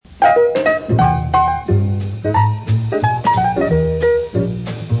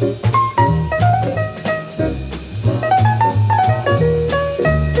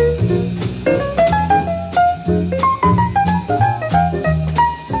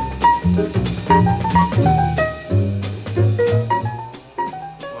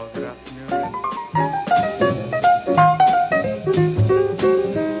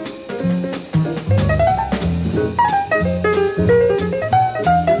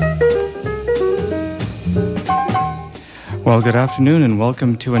Well, good afternoon and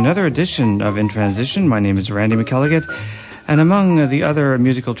welcome to another edition of In Transition. My name is Randy McElligott, and among the other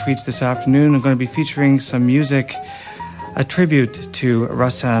musical treats this afternoon, I'm going to be featuring some music, a tribute to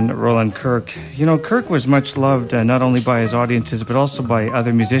Rahsaan Roland Kirk. You know, Kirk was much loved not only by his audiences but also by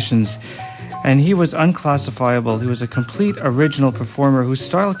other musicians, and he was unclassifiable. He was a complete original performer whose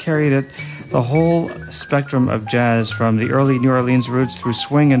style carried it the whole spectrum of jazz, from the early New Orleans roots through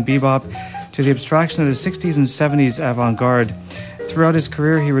swing and bebop to the abstraction of the 60s and 70s avant-garde. Throughout his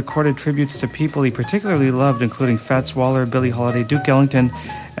career, he recorded tributes to people he particularly loved, including Fats Waller, Billie Holiday, Duke Ellington,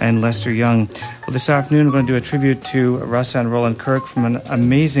 and Lester Young. Well, this afternoon, we're going to do a tribute to Rahsaan Roland Kirk from an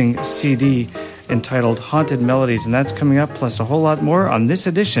amazing CD entitled Haunted Melodies, and that's coming up, plus a whole lot more on this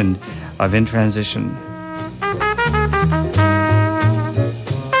edition of In Transition.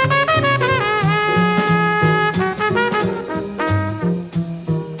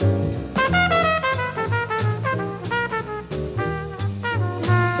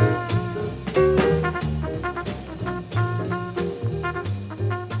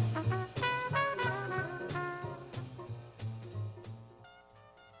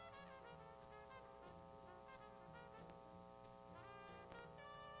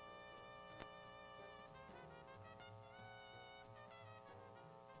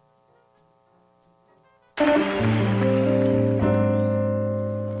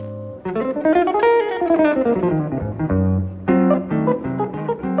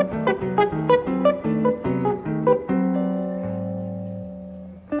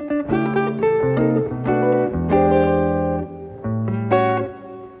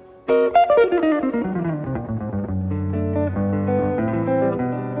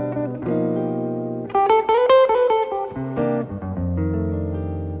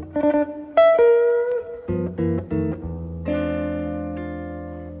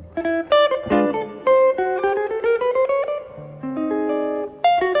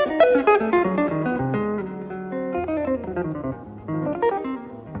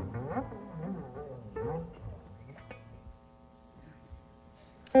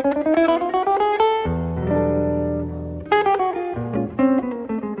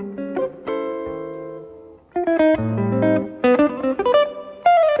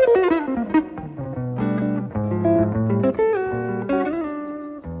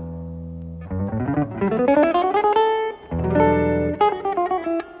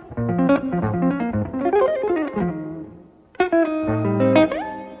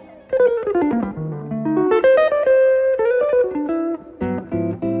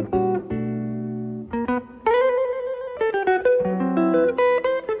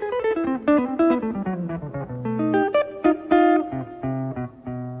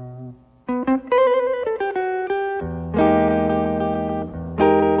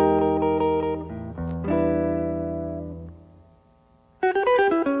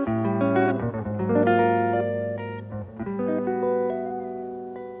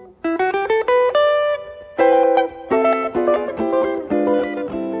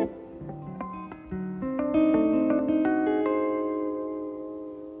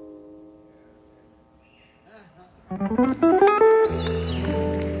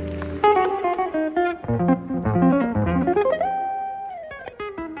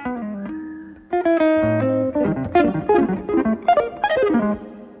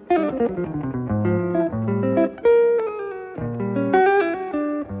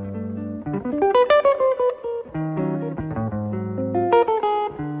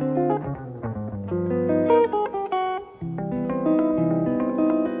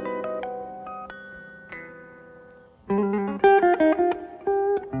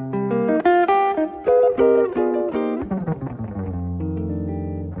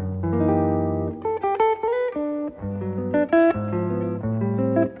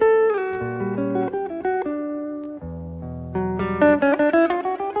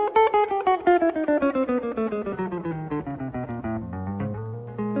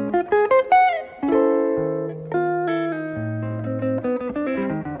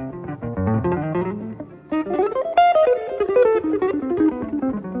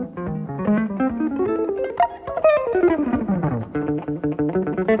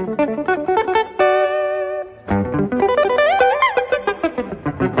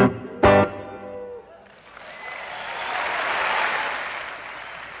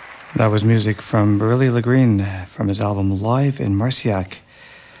 That was music from Barilli Lagreen from his album Live in Marciac.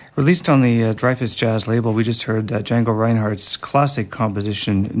 Released on the Dreyfus Jazz label, we just heard Django Reinhardt's classic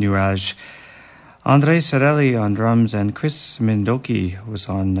composition, Nuage. André Sarelli on drums and Chris Mindoki was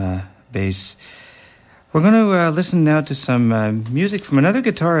on bass. We're going to listen now to some music from another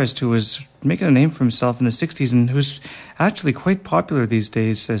guitarist who was making a name for himself in the 60s and who's actually quite popular these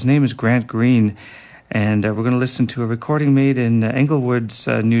days. His name is Grant Green, and we're going to listen to a recording made in Englewood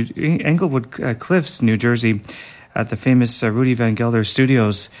Cliffs, New Jersey, at the famous Rudy Van Gelder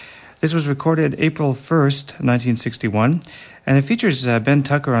Studios. This was recorded April 1st, 1961, and it features Ben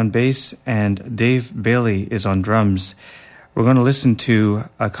Tucker on bass and Dave Bailey is on drums. We're going to listen to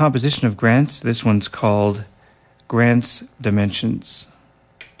a composition of Grant's. This one's called Grant's Dimensions.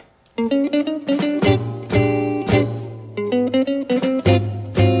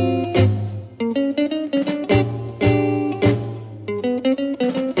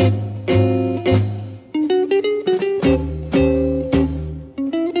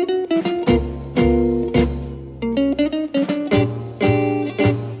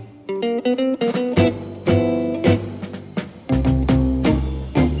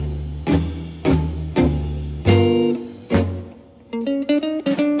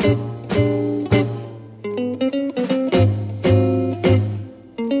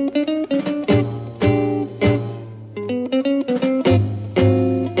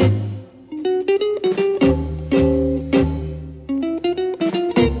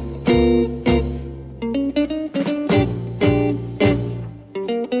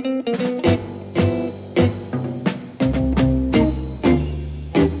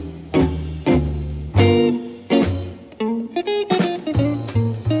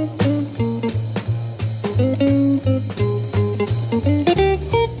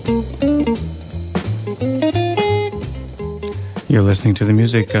 You're listening to the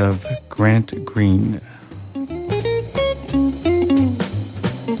music of Grant Green.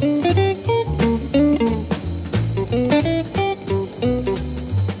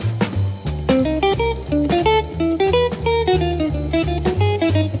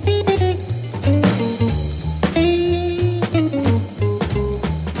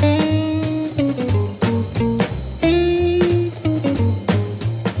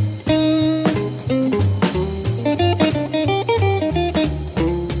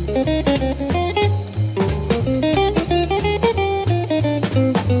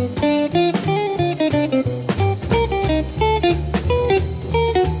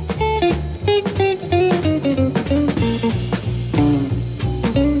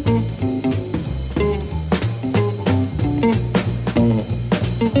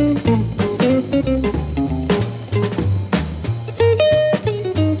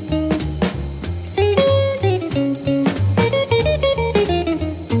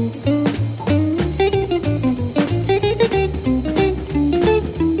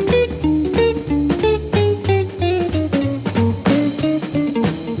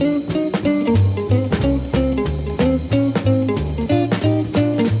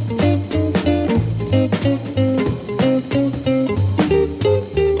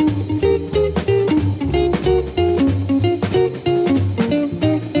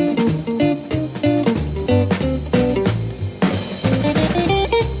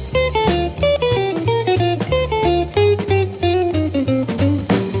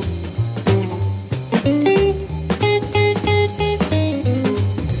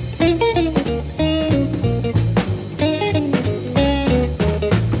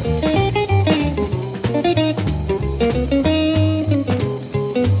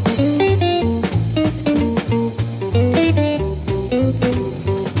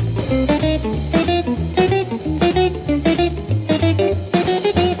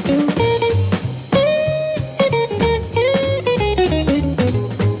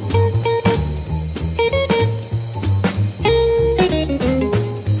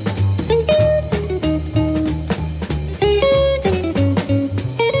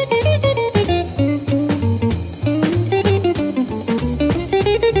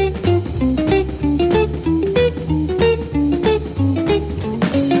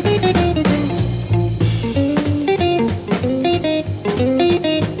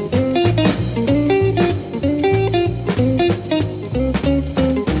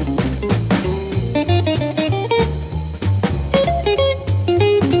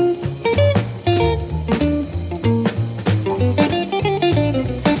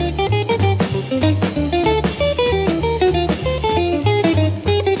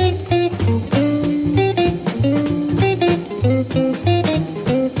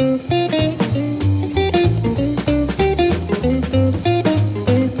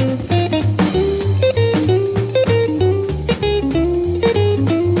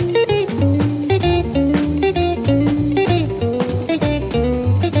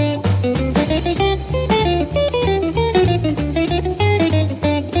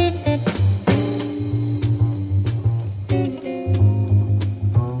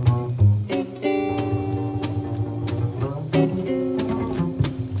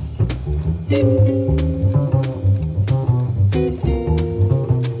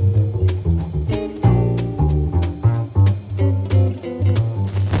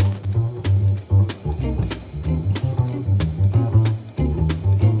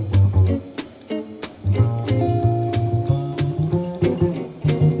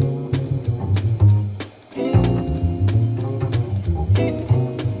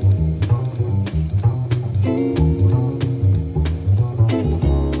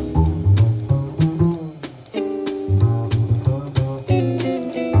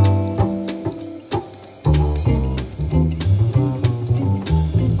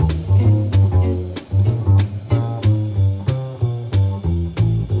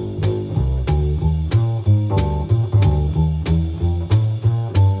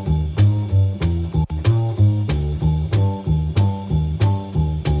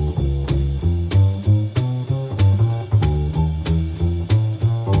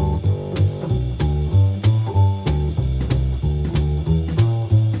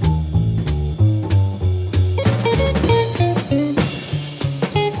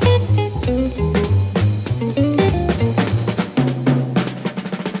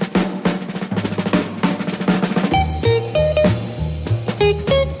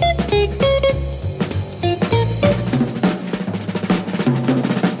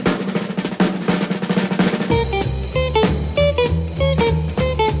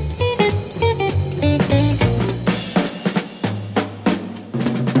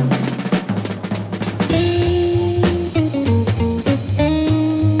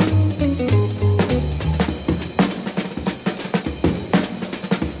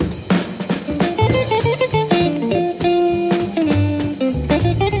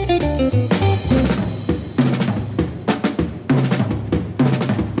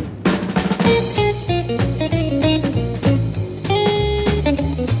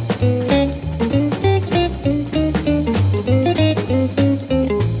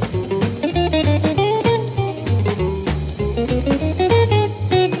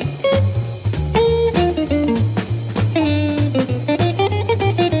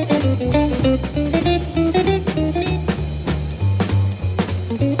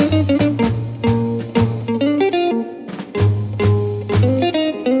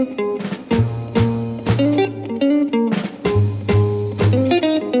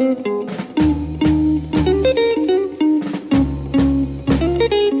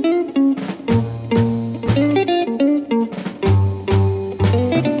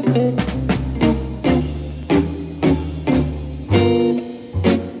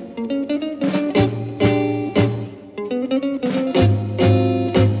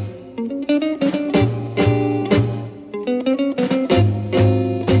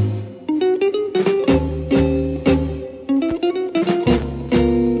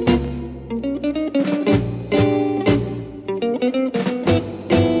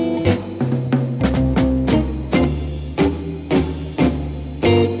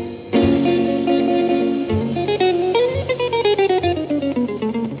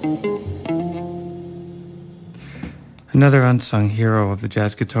 Another unsung hero of the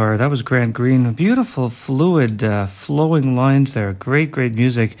jazz guitar. That was Grant Green. Beautiful, fluid, flowing lines there. Great, great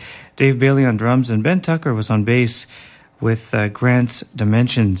music. Dave Bailey on drums, and Ben Tucker was on bass with Grant's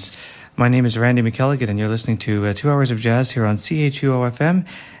Dimensions. My name is Randy McElligott, and you're listening to 2 hours of jazz here on CHUO-FM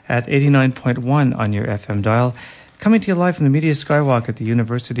at 89.1 on your FM dial. Coming to you live from the Media Skywalk at the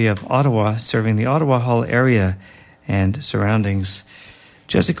University of Ottawa, serving the Ottawa Hall area and surroundings.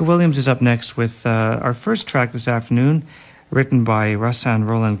 Jessica Williams is up next with our first track this afternoon, written by Rahsaan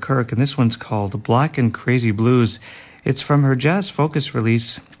Roland Kirk, and this one's called Black and Crazy Blues. It's from her Jazz Focus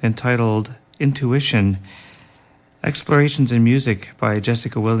release entitled Intuition, Explorations in Music by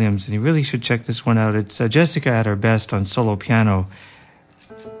Jessica Williams, and you really should check this one out. It's Jessica at her best on solo piano.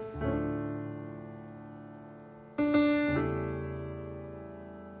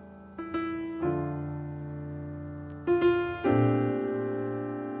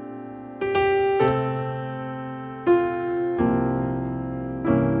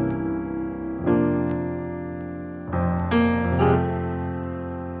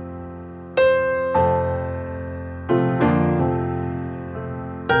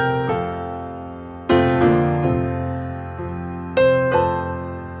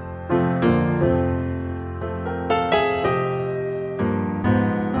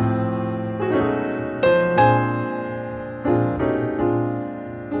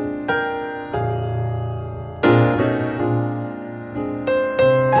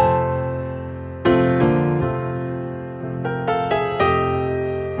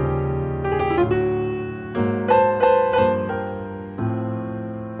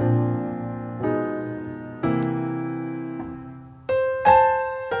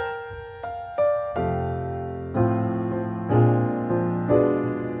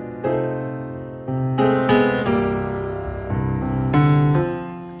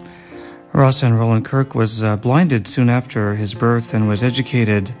 Rahsaan Roland Kirk was blinded soon after his birth and was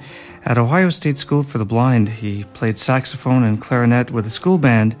educated at Ohio State School for the Blind. He played saxophone and clarinet with a school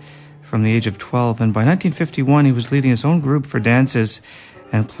band from the age of 12, and by 1951 he was leading his own group for dances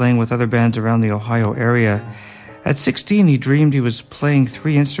and playing with other bands around the Ohio area. At 16, he dreamed he was playing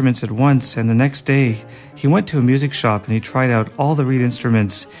 3 instruments at once, and the next day he went to a music shop and he tried out all the reed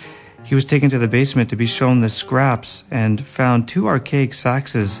instruments. He was taken to the basement to be shown the scraps and found 2 archaic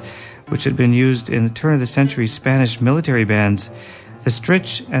saxes which had been used in the turn-of-the-century Spanish military bands, the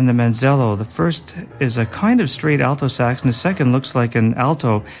Stritch and the Manzello. The first is a kind of straight alto sax, and the second looks like an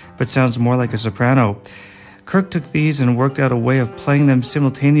alto, but sounds more like a soprano. Kirk took these and worked out a way of playing them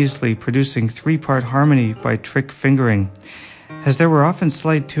simultaneously, producing 3-part harmony by trick fingering. As there were often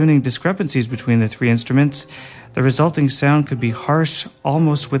slight tuning discrepancies between the 3 instruments, the resulting sound could be harsh,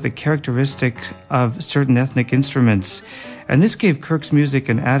 almost with the characteristic of certain ethnic instruments. And this gave Kirk's music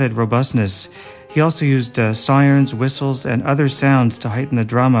an added robustness. He also used sirens, whistles, and other sounds to heighten the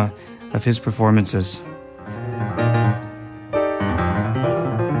drama of his performances.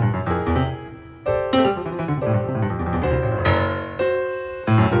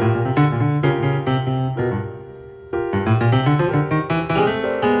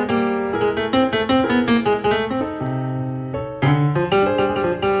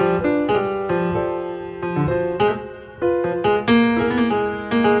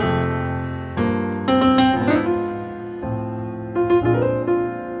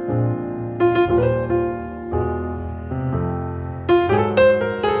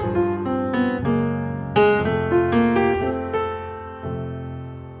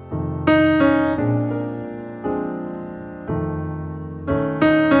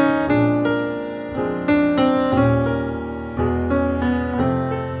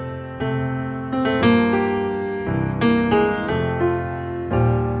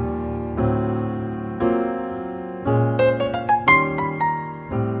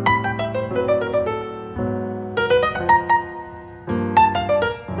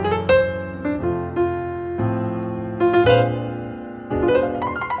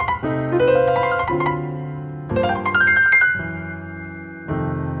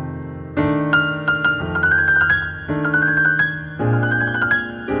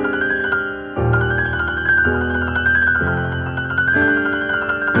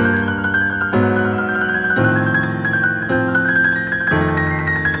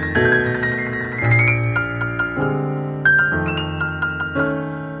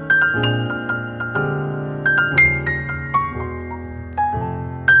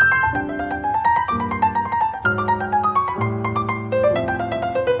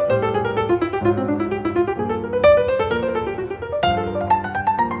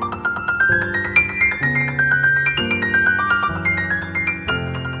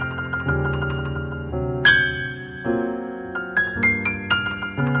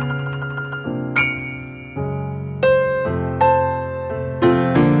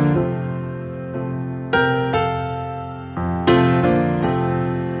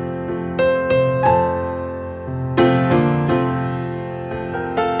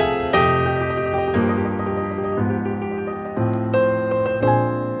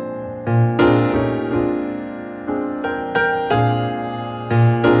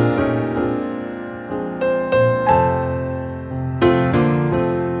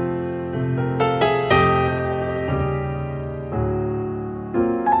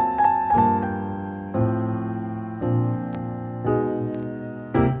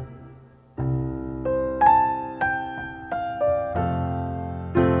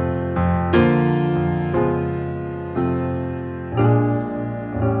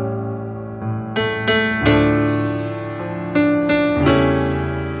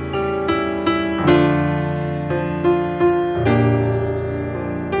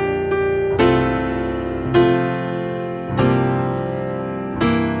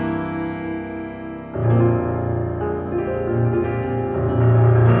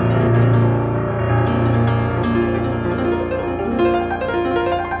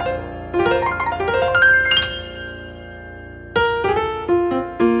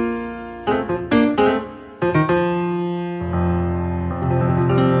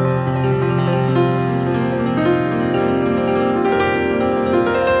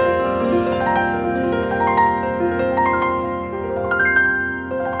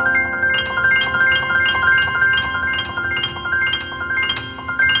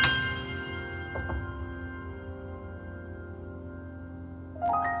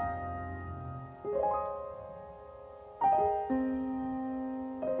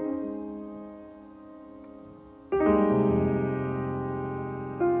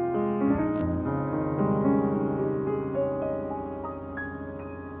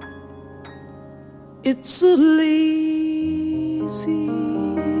 It's a lazy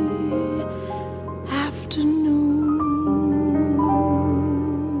afternoon,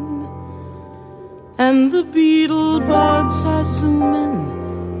 and the beetle bugs are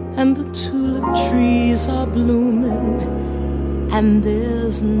zooming, and the tulip trees are blooming, and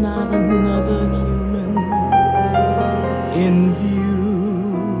there's not another human in view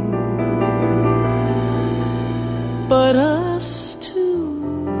but us two.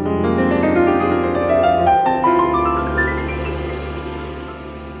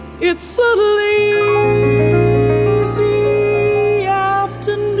 It's a lazy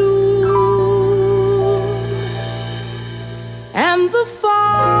afternoon, and the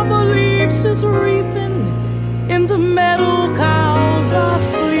farmer leaves his reaping, in the meadow cows are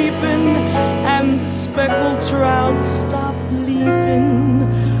sleeping, and the speckled trout stop leaping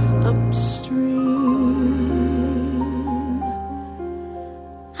upstream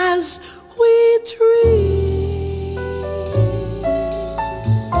as we dream.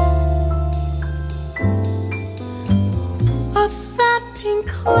 A fat pink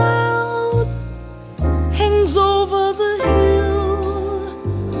cloud hangs over the hill,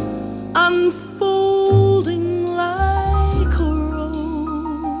 unfolding like a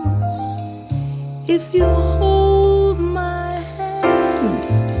rose. If you hold my hand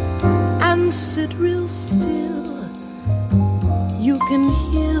and sit real still, you can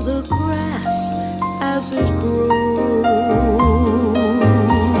hear the grass as it grows.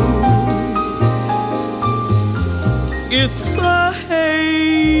 It's a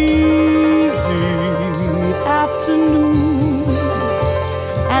hazy afternoon,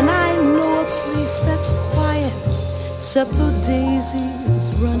 and I know a place that's quiet, except for daisies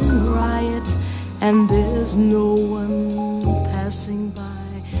running riot, and there's no one passing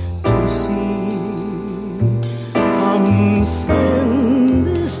by to see. Come spend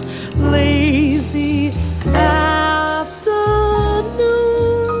this lazy afternoon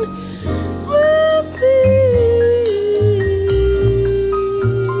with me.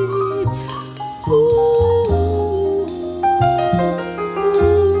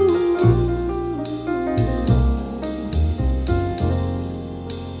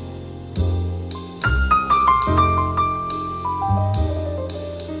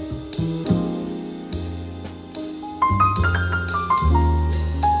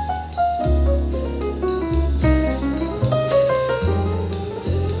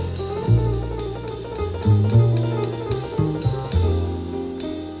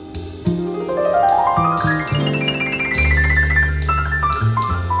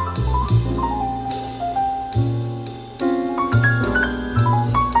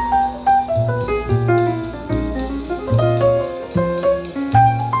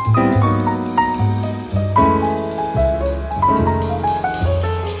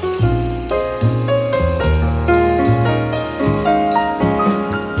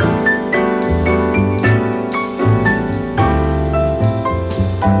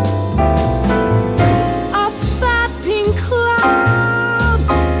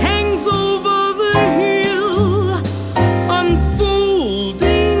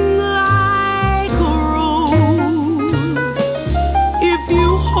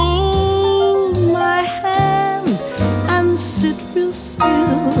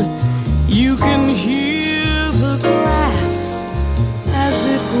 You can hear the grass as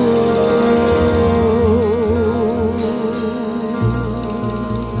it grows.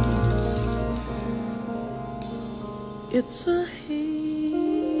 It's a hazy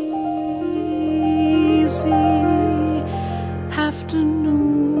afternoon,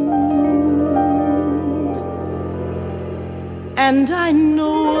 and I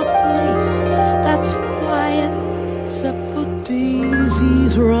know a place that's quiet, except for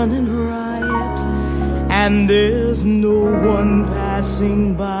daisies running riot, and there's no one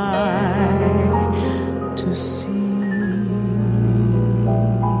passing by to see.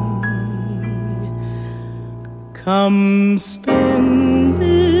 Come spend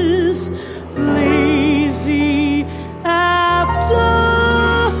this lazy afternoon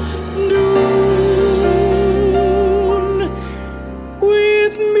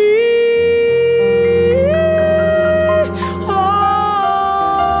with me.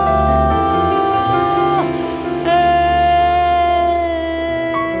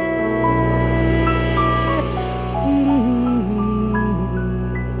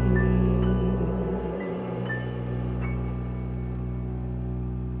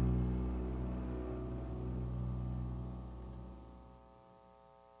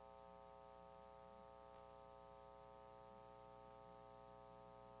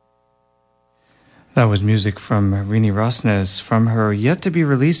 That was music from Rini Rosnes from her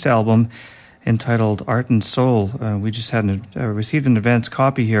yet-to-be-released album, entitled Art and Soul. We just had received an advance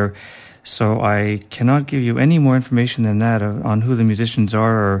copy here, so I cannot give you any more information than that on who the musicians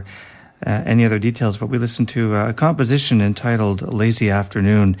are or any other details, but we listened to a composition entitled Lazy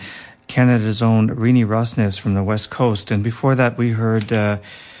Afternoon, Canada's own Rini Rosnes from the West Coast. And before that, we heard the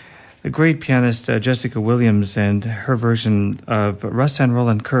great pianist Jessica Williams and her version of Russan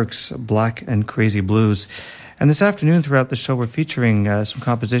Roland Kirk's Black and Crazy Blues. And this afternoon, throughout the show, we're featuring some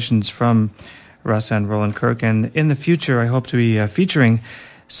compositions from Russan Roland Kirk. And in the future, I hope to be featuring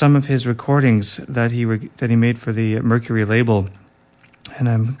some of his recordings that he made for the Mercury label. And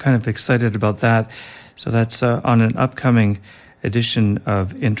I'm kind of excited about that. So that's on an upcoming edition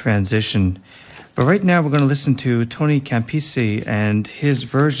of In Transition. But right now, we're going to listen to Tony Campisi and his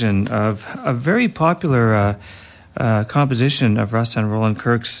version of a very popular composition of Russan Roland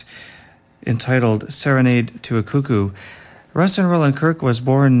Kirk's entitled Serenade to a Cuckoo. Russan Roland Kirk was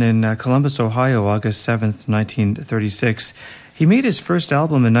born in Columbus, Ohio, August 7th, 1936. He made his first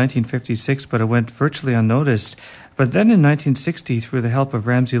album in 1956, but it went virtually unnoticed. But then in 1960, through the help of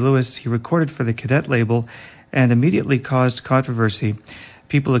Ramsey Lewis, he recorded for the Cadet label and immediately caused controversy.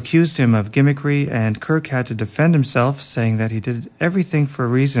 People accused him of gimmickry, and Kirk had to defend himself, saying that he did everything for a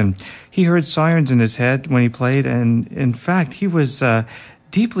reason. He heard sirens in his head when he played, and in fact, he was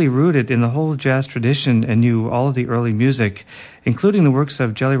deeply rooted in the whole jazz tradition and knew all of the early music, including the works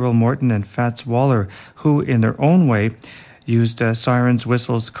of Jelly Roll Morton and Fats Waller, who, in their own way, used sirens,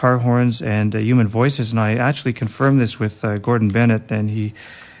 whistles, car horns, and human voices. And I actually confirmed this with Gordon Bennett, and he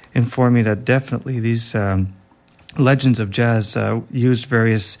informed me that definitely these legends of jazz used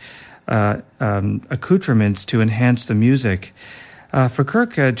various accoutrements to enhance the music. For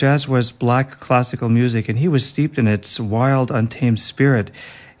Kirk, jazz was black classical music, and he was steeped in its wild, untamed spirit.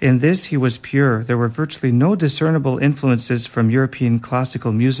 In this, he was pure. There were virtually no discernible influences from European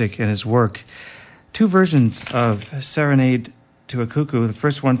classical music in his work. Two versions of Serenade to a Cuckoo, the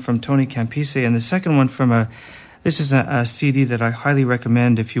first one from Tony Campisi, and the second one from this is a CD that I highly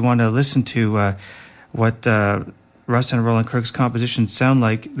recommend if you want to listen to what Russan Roland Kirk's compositions sound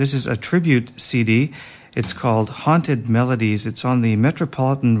like. This is a tribute CD. It's called Haunted Melodies. It's on the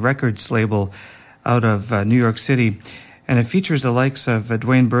Metropolitan Records label out of New York City. And it features the likes of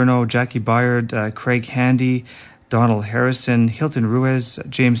Dwayne Burno, Jackie Byard, Craig Handy, Donald Harrison, Hilton Ruiz,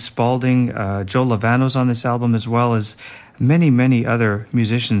 James Spalding, Joe Lovano's on this album, as well as many, many other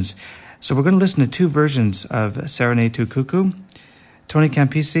musicians. So we're going to listen to two versions of Serenade to a Cuckoo, Tony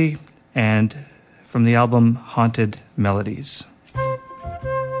Campisi, and from the album Haunted Melodies.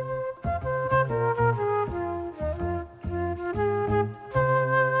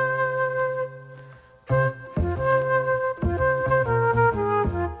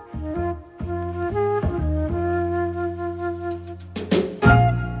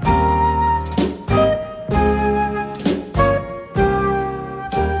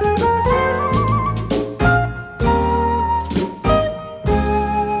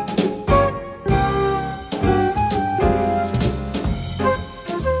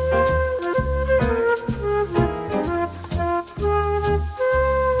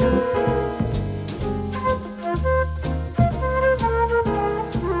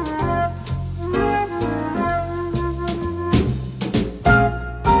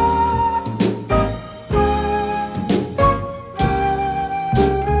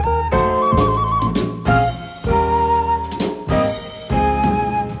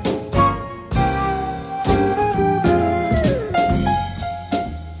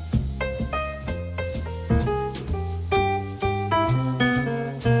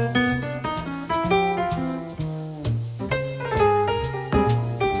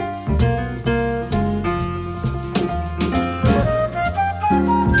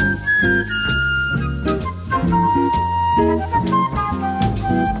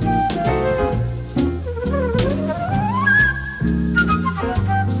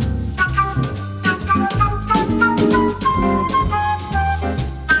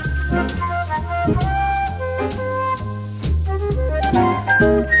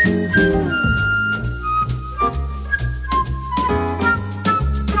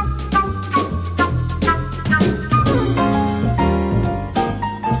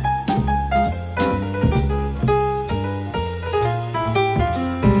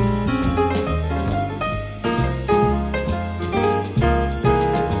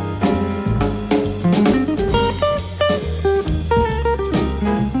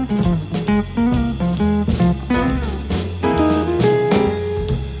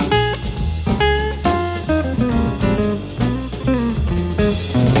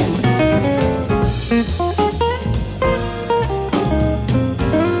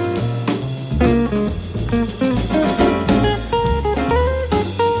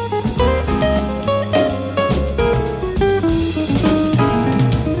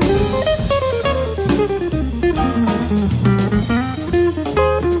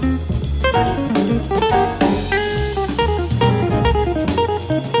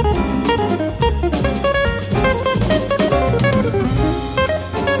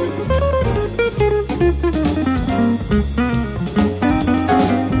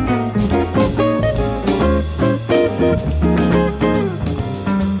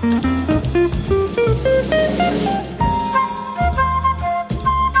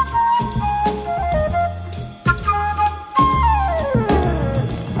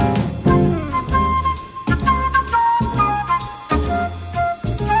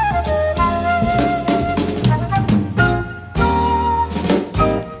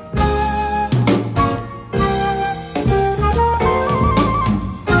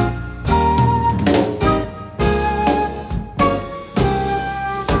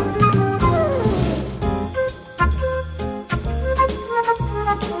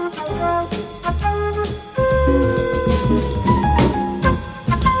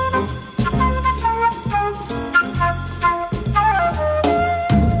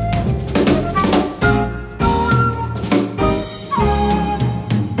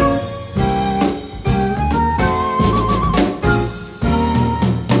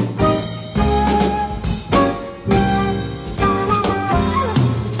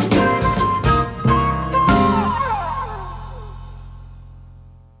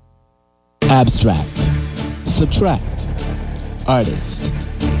 Abstract. Subtract. Artist.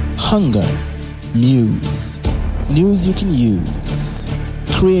 Hunger. Muse. News you can use.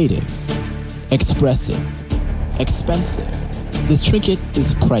 Creative. Expressive. Expensive. This trinket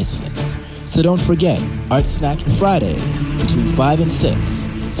is priceless. So don't forget, Art Snack Fridays between 5 and 6.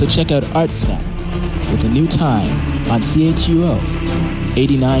 So check out Art Snack with a new time on CHUO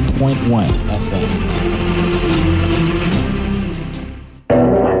 89.1 FM.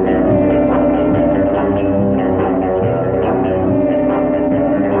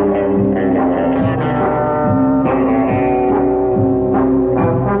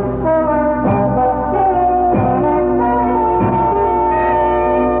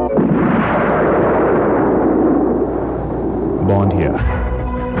 Bond here.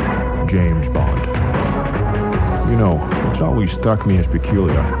 James Bond. You know, it's always struck me as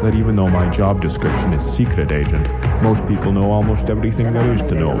peculiar that even though my job description is secret agent, most people know almost everything there is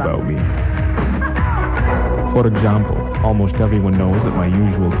to know about me. For example, almost everyone knows that my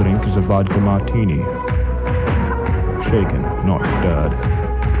usual drink is a vodka martini. Shaken, not stirred.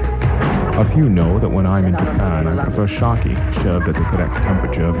 A few know that when I'm in Japan, I prefer sake, served at the correct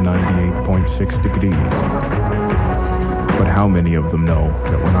temperature of 98.6 degrees. But how many of them know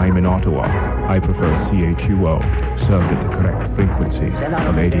that when I'm in Ottawa, I prefer CHUO, served at the correct frequency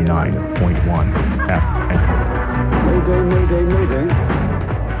of 89.1 FM? Mayday, mayday, mayday.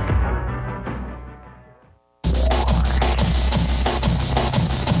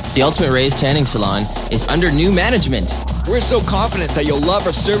 The Ultimate Rays Tanning Salon is under new management. We're so confident that you'll love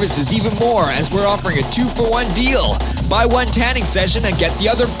our services even more as we're offering a 2-for-1 deal. Buy one tanning session and get the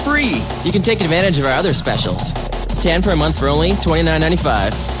other free. You can take advantage of our other specials. Tan for a month for only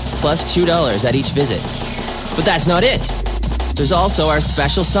 $29.95, plus $2 at each visit. But that's not it. There's also our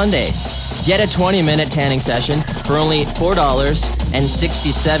special Sundays. Get a 20-minute tanning session for only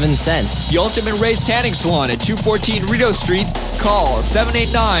 $4.67. The Ultimate Rays Tanning Salon at 214 Rideau Street. Call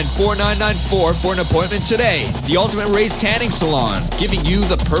 789-4994 for an appointment today. The Ultimate Rays Tanning Salon, giving you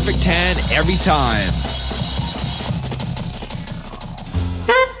the perfect tan every time.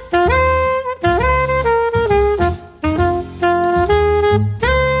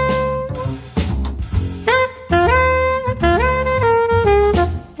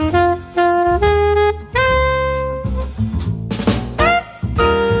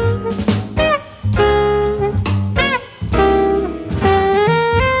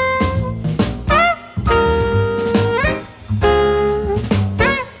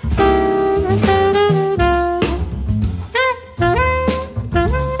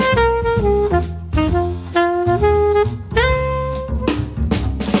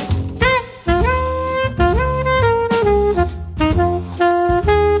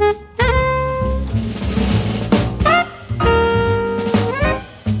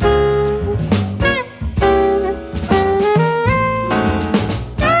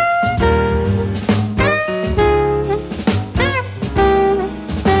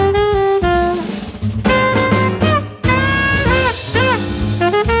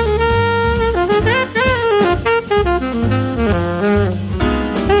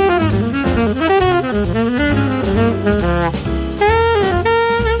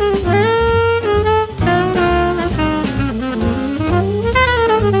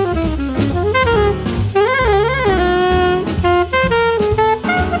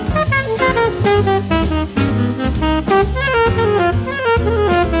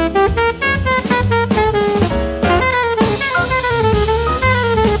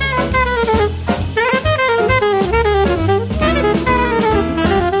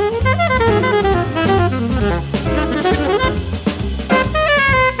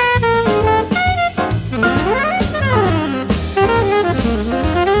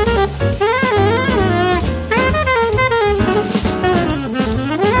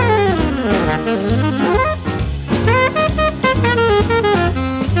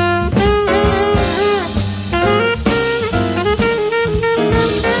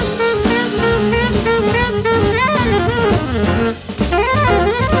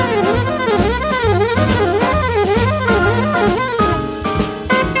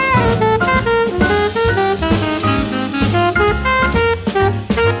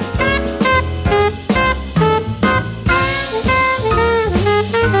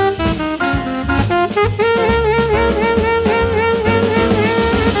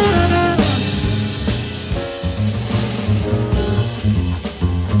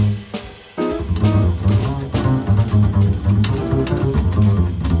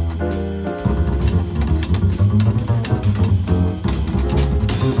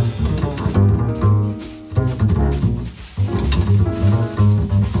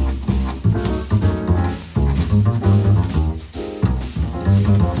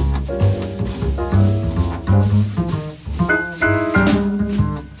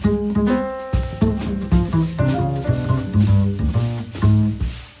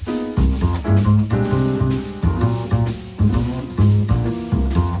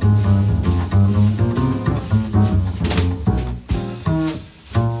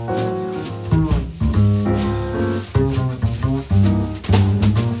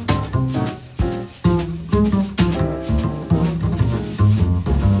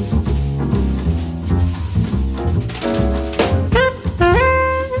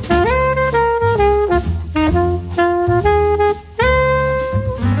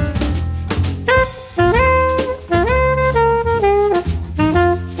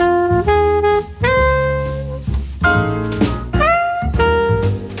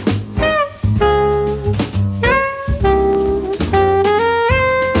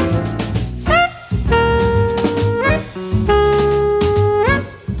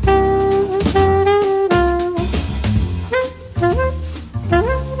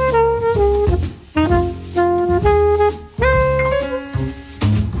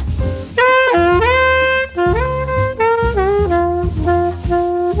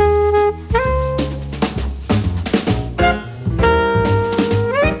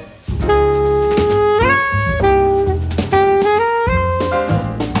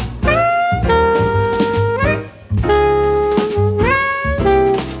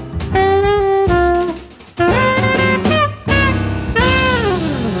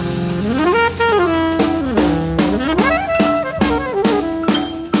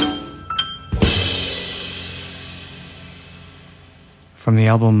 From the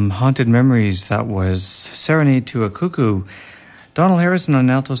album Haunted Memories, that was Serenade to a Cuckoo. Donald Harrison on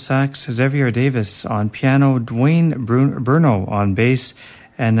alto sax, Xavier Davis on piano, Dwayne Bruno on bass,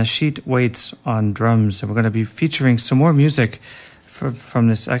 and Nashit Waits on drums. And we're going to be featuring some more music from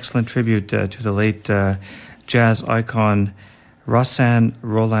this excellent tribute to the late jazz icon Rahsaan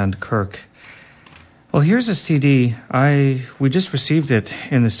Roland Kirk. Well, here's a CD. We just received it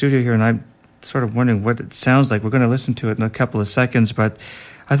in the studio here, and I'm sort of wondering what it sounds like. We're going to listen to it in a couple of seconds, but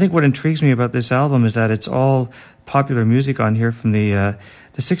I think what intrigues me about this album is that it's all popular music on here from the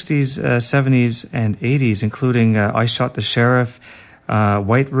 60s, 70s, and 80s, including I Shot the Sheriff,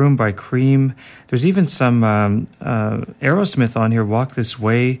 White Room by Cream. There's even some Aerosmith on here, Walk This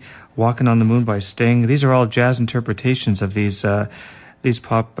Way, Walking on the Moon by Sting. These are all jazz interpretations of these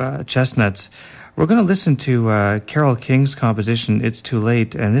pop chestnuts. We're going to listen to Carole King's composition, It's Too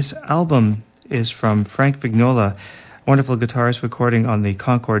Late, and this album is from Frank Vignola, wonderful guitarist recording on the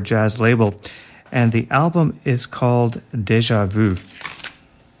Concord Jazz label, and the album is called Déjà Vu.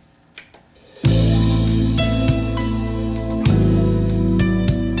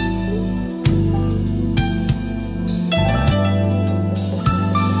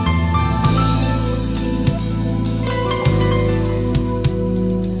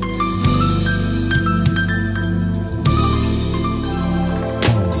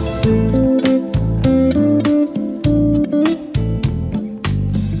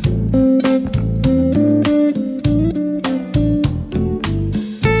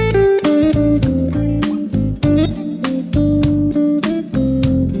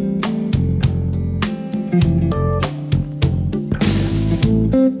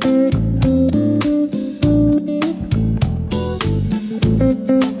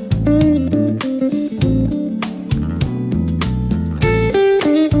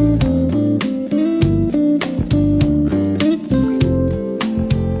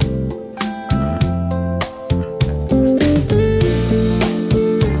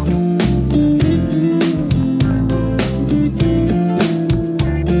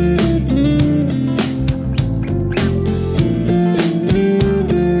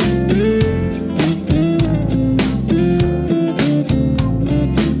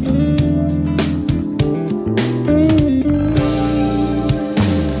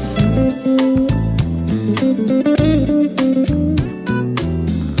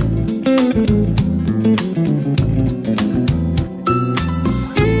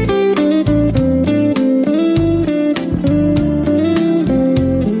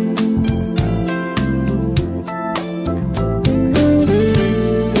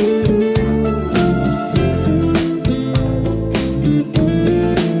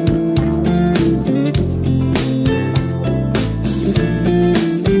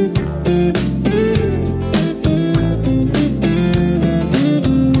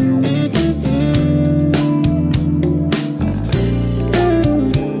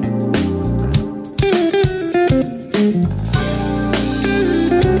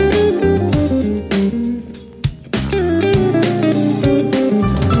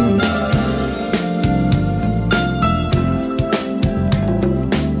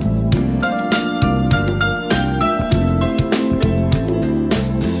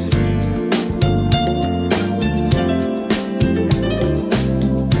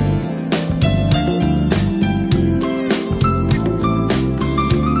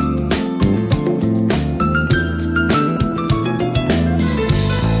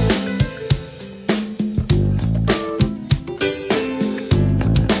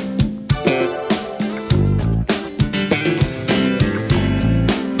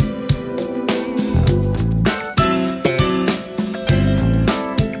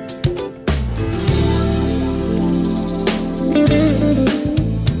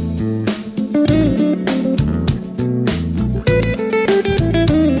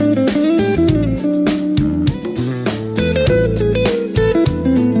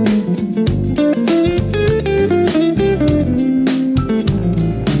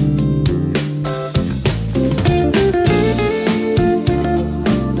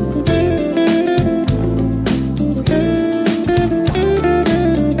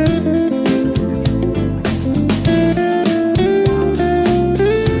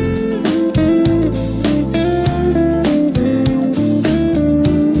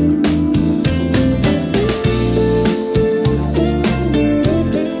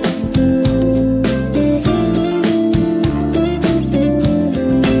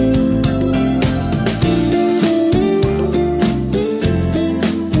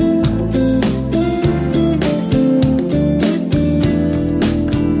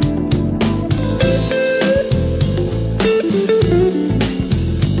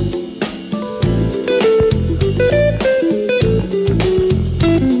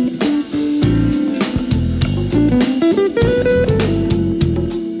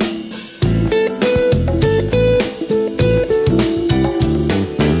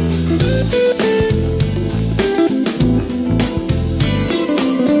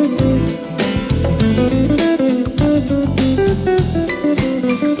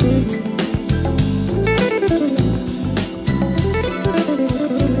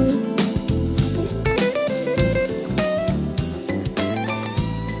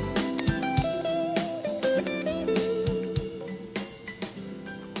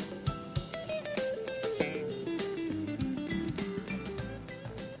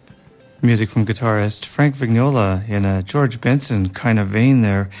 Music from guitarist Frank Vignola in a George Benson kind of vein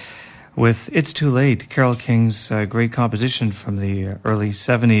there with It's Too Late, Carole King's great composition from the early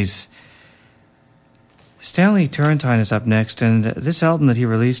 70s. Stanley Turrentine is up next, and this album that he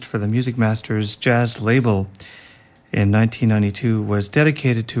released for the Music Masters jazz label in 1992 was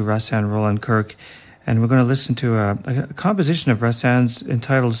dedicated to Rahsaan Roland Kirk, and we're going to listen to a composition of Rahsaan's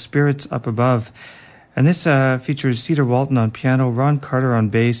entitled Spirits Up Above, and this features Cedar Walton on piano, Ron Carter on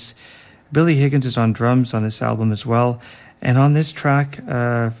bass, Billy Higgins is on drums on this album as well, and on this track,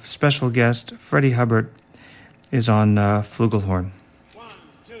 special guest Freddie Hubbard is on flugelhorn.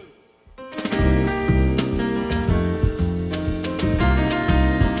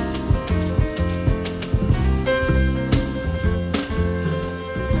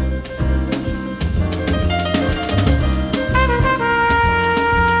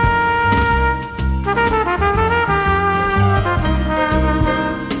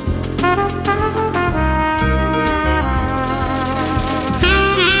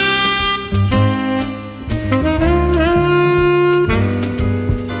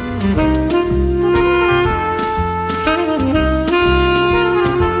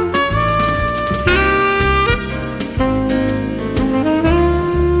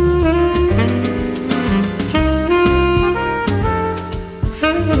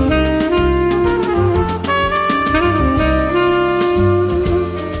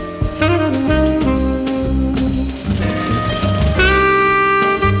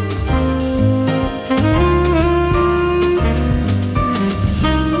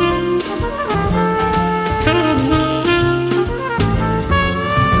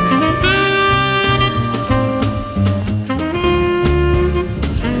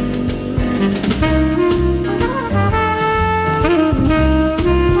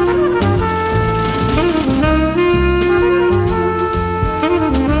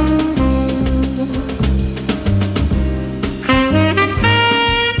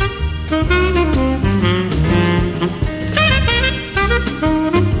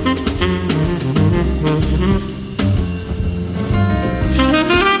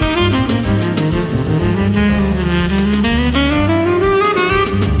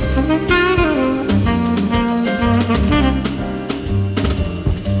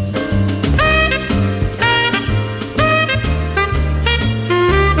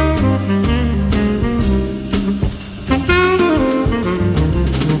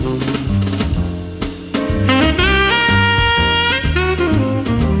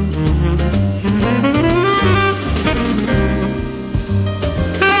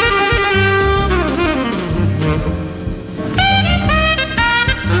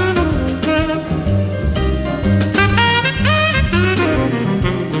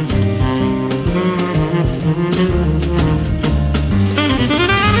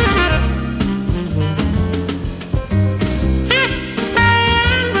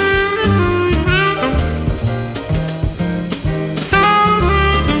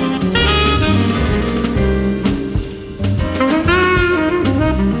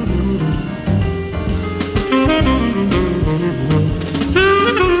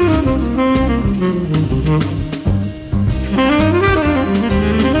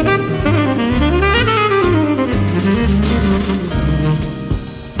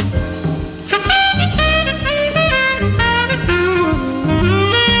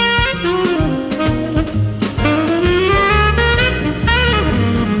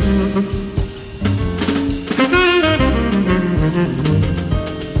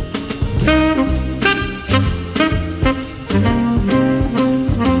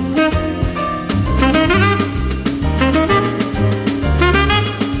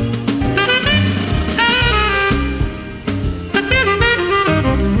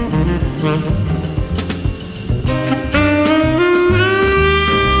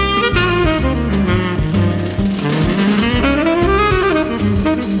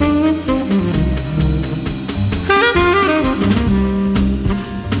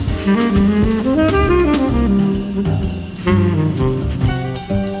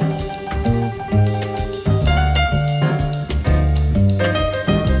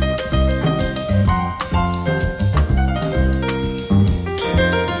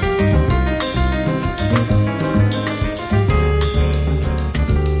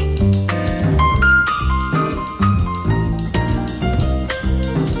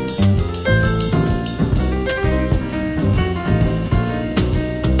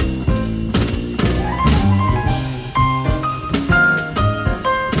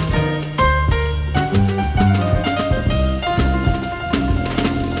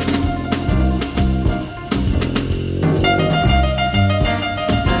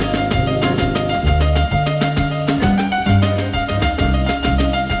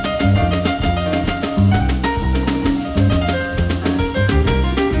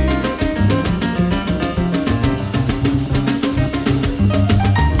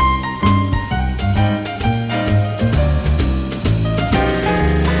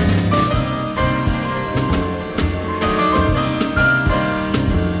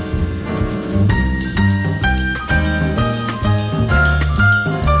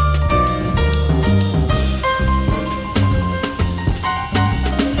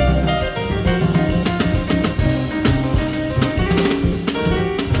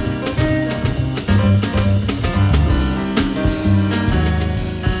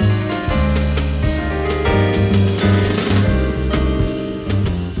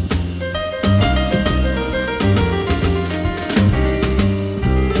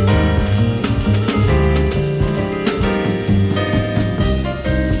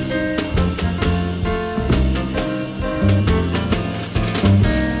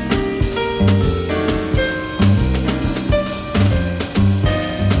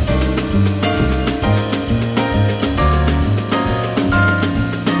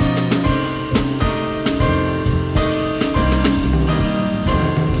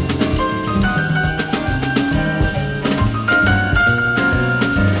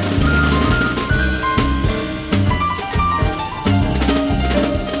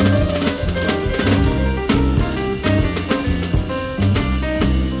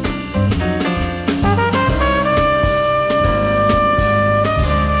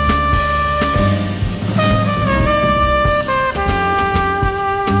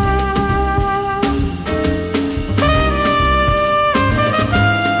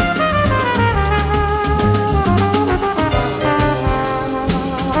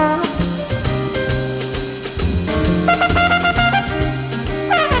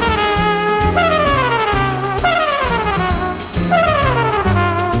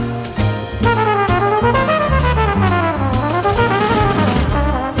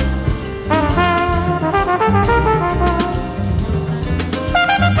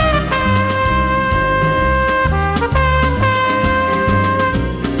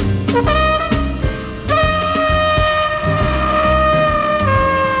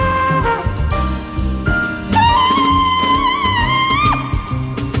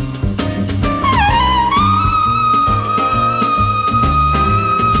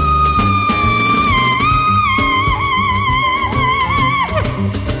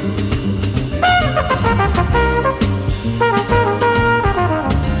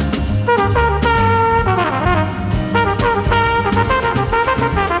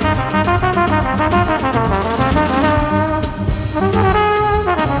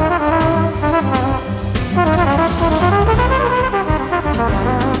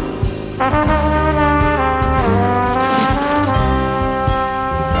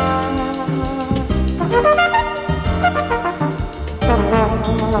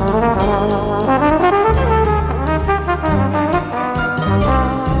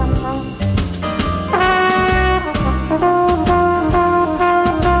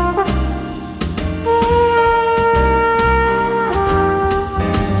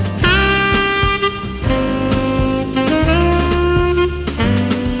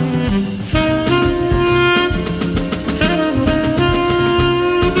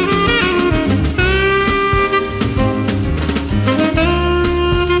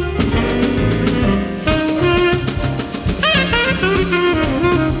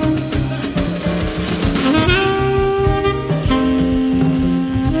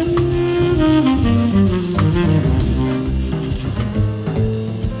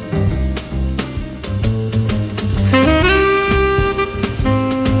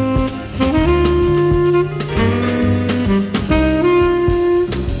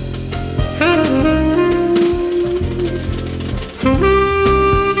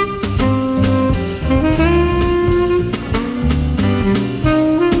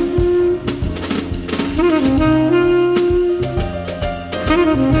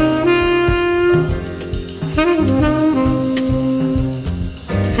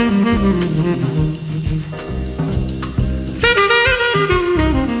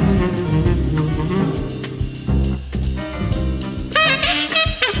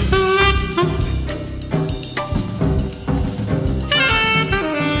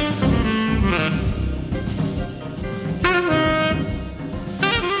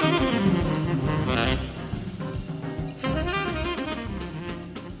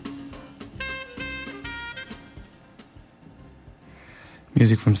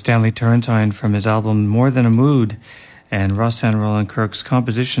 Music from Stanley Turrentine from his album More Than a Mood, and Rahsaan Roland Kirk's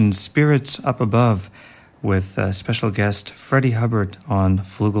composition Spirits Up Above, with special guest Freddie Hubbard on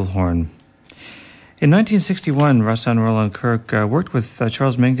flugelhorn. In 1961, Rahsaan Roland Kirk worked with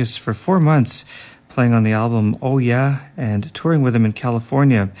Charles Mingus for 4 months, playing on the album Oh Yeah and touring with him in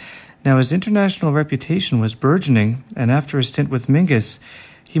California. Now, his international reputation was burgeoning, and after a stint with Mingus,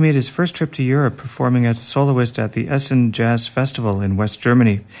 he made his first trip to Europe, performing as a soloist at the Essen Jazz Festival in West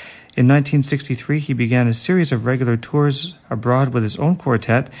Germany. In 1963, he began a series of regular tours abroad with his own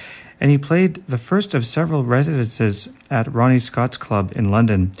quartet, and he played the first of several residences at Ronnie Scott's Club in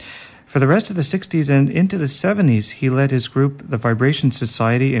London. For the rest of the 60s and into the 70s, he led his group, the Vibration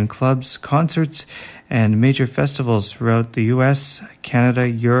Society, in clubs, concerts, and major festivals throughout the US, Canada,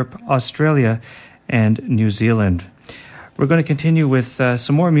 Europe, Australia, and New Zealand. We're going to continue with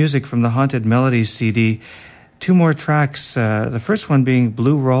some more music from the Haunted Melodies CD. 2 more tracks, the first one being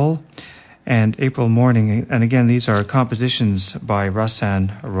Blue Roll and April Morning. And again, these are compositions by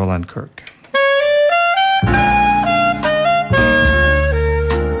Rahsaan Roland Kirk.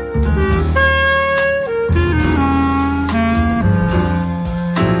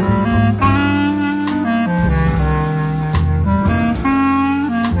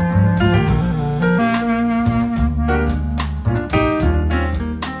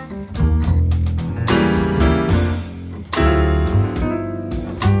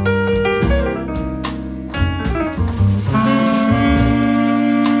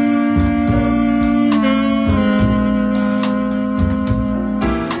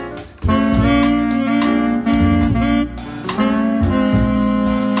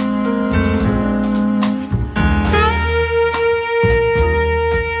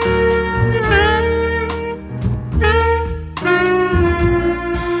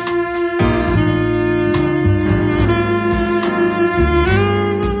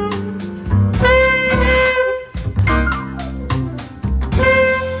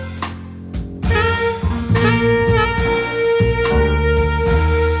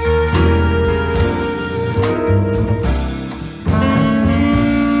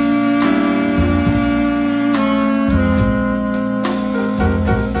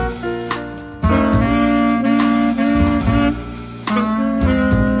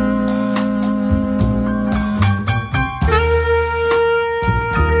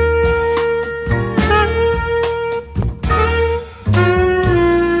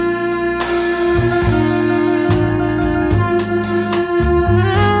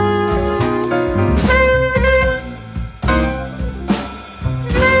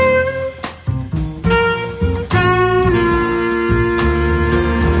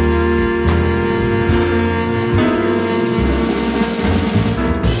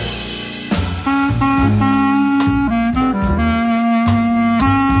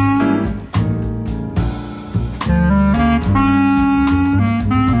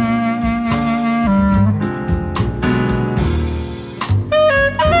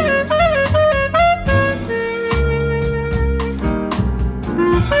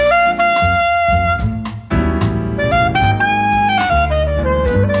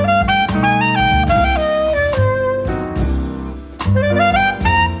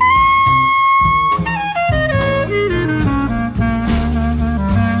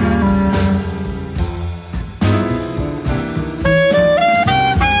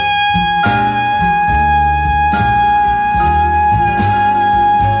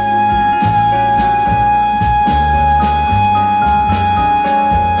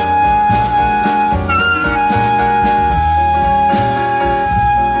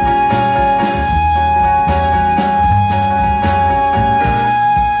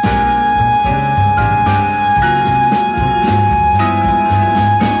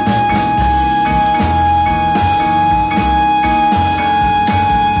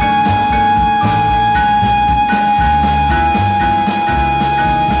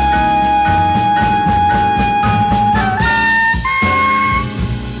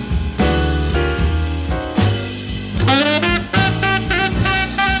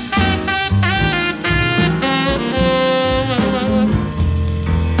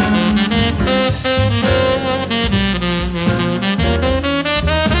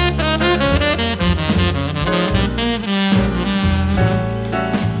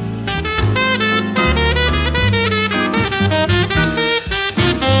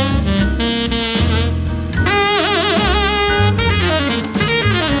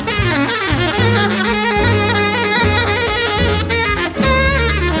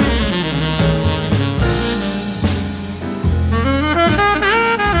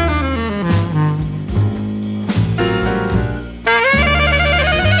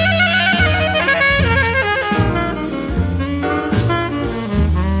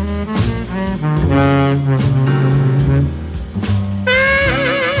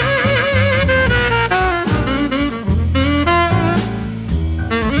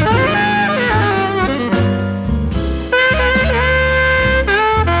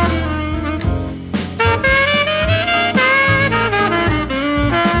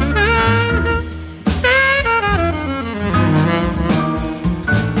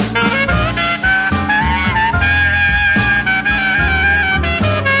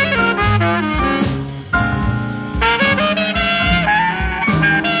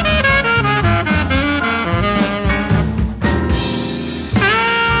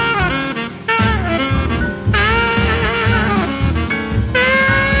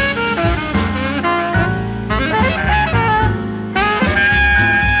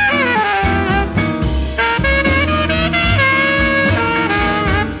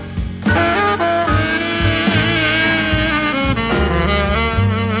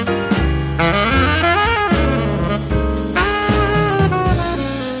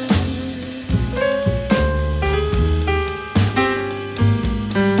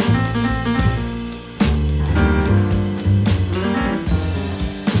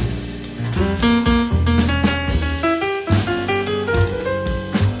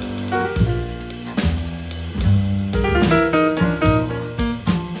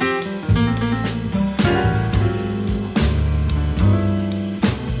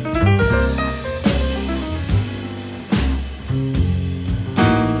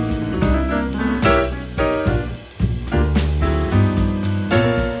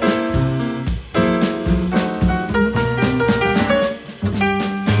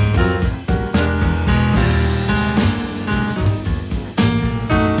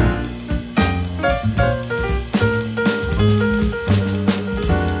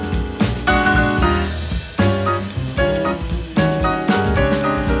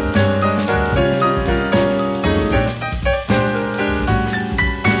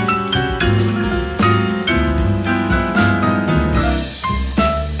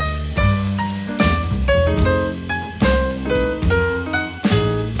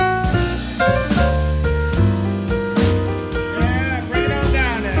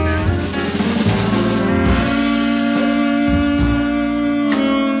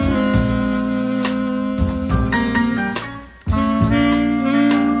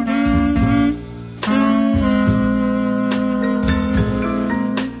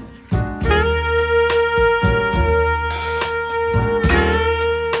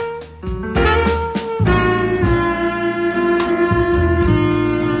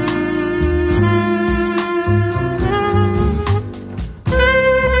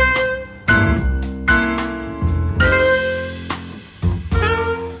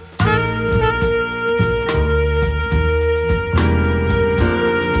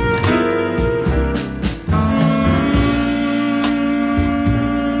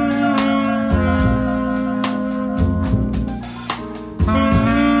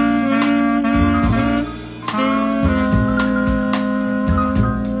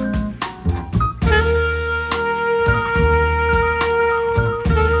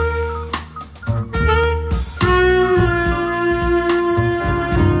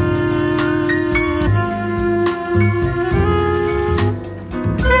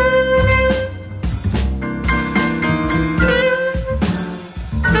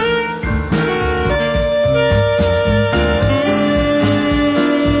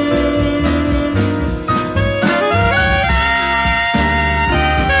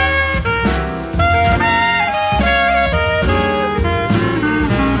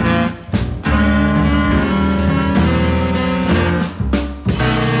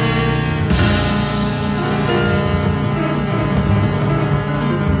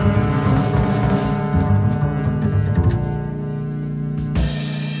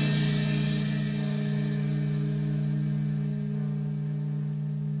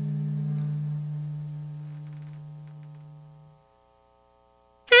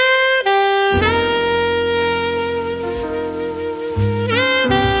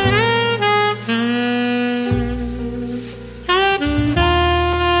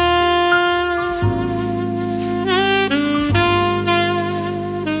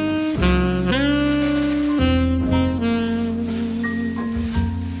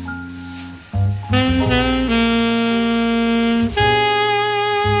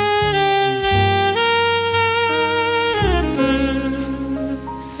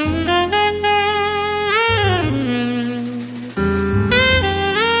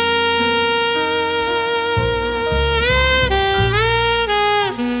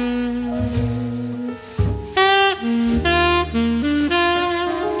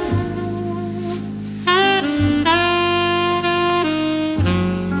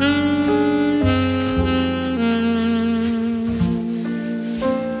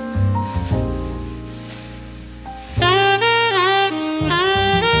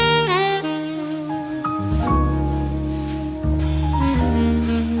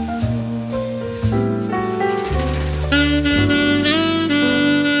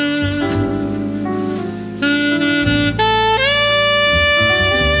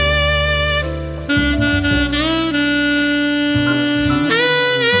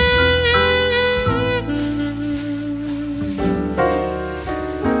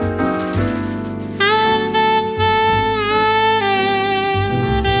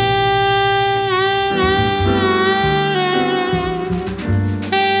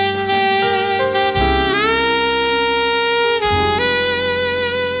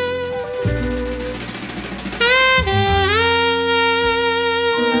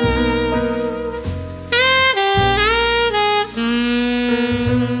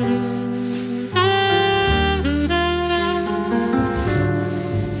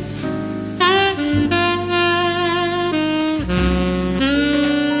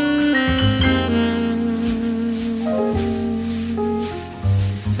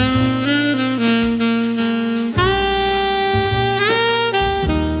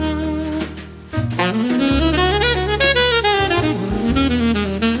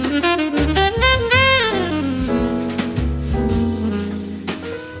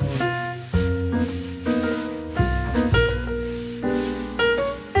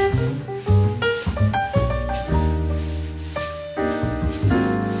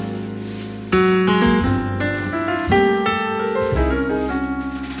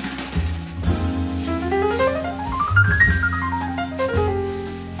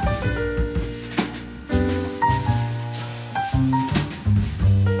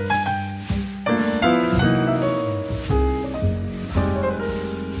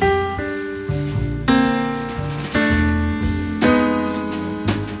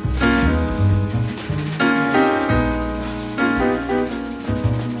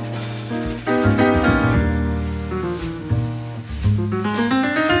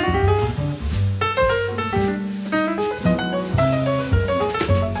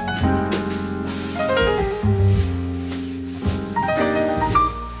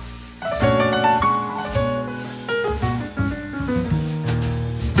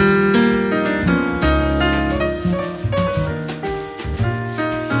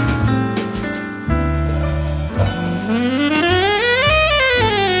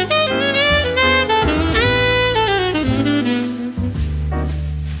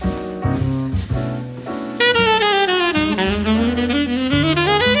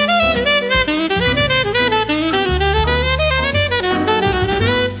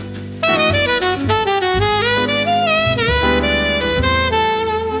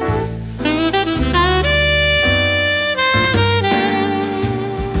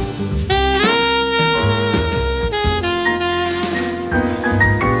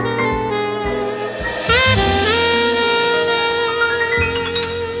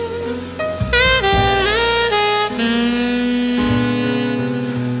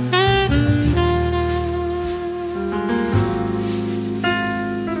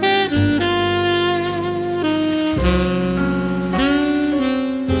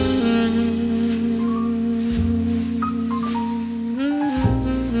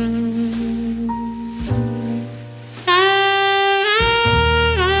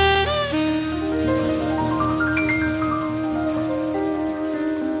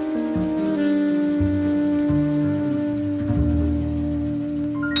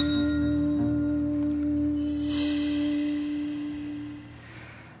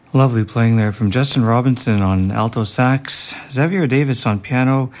 Lovely playing there from Justin Robinson on alto sax, Xavier Davis on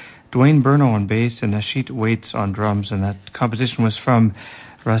piano, Dwayne Burno on bass, and Ashit Waits on drums. And that composition was from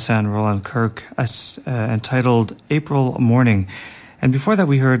Rahsaan Roland Kirk, entitled April Morning. And before that,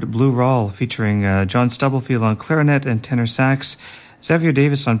 we heard Blue Rawl featuring John Stubblefield on clarinet and tenor sax, Xavier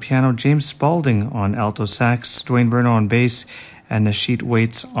Davis on piano, James Spaulding on alto sax, Dwayne Burno on bass, and Ashit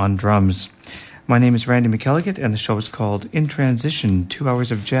Waits on drums. My name is Randy McElligott, and the show is called In Transition, 2 hours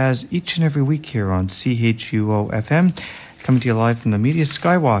of jazz each and every week here on CHUO-FM, coming to you live from the Media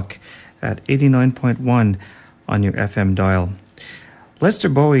Skywalk at 89.1 on your FM dial. Lester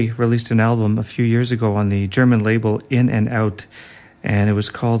Bowie released an album a few years ago on the German label In and Out, and it was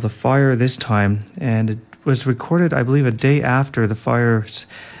called The Fire This Time, and it was recorded, I believe, a day after the fires,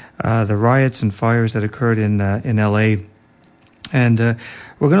 the riots and fires that occurred in L.A., and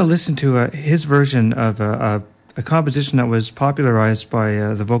we're going to listen to his version of a composition that was popularized by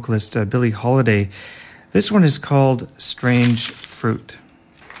the vocalist Billie Holiday. This one is called Strange Fruit.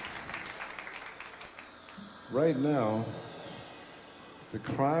 Right now, the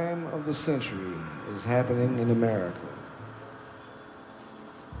crime of the century is happening in America.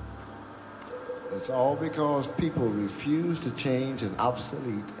 It's all because people refuse to change an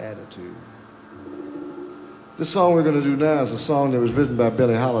obsolete attitude. This song we're going to do now is a song that was written by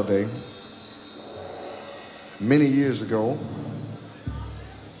Billie Holiday many years ago,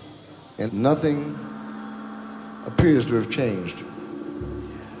 and nothing appears to have changed.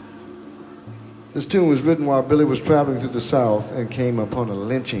 This tune was written while Billie was traveling through the South and came upon a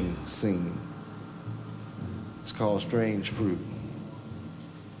lynching scene. It's called Strange Fruit.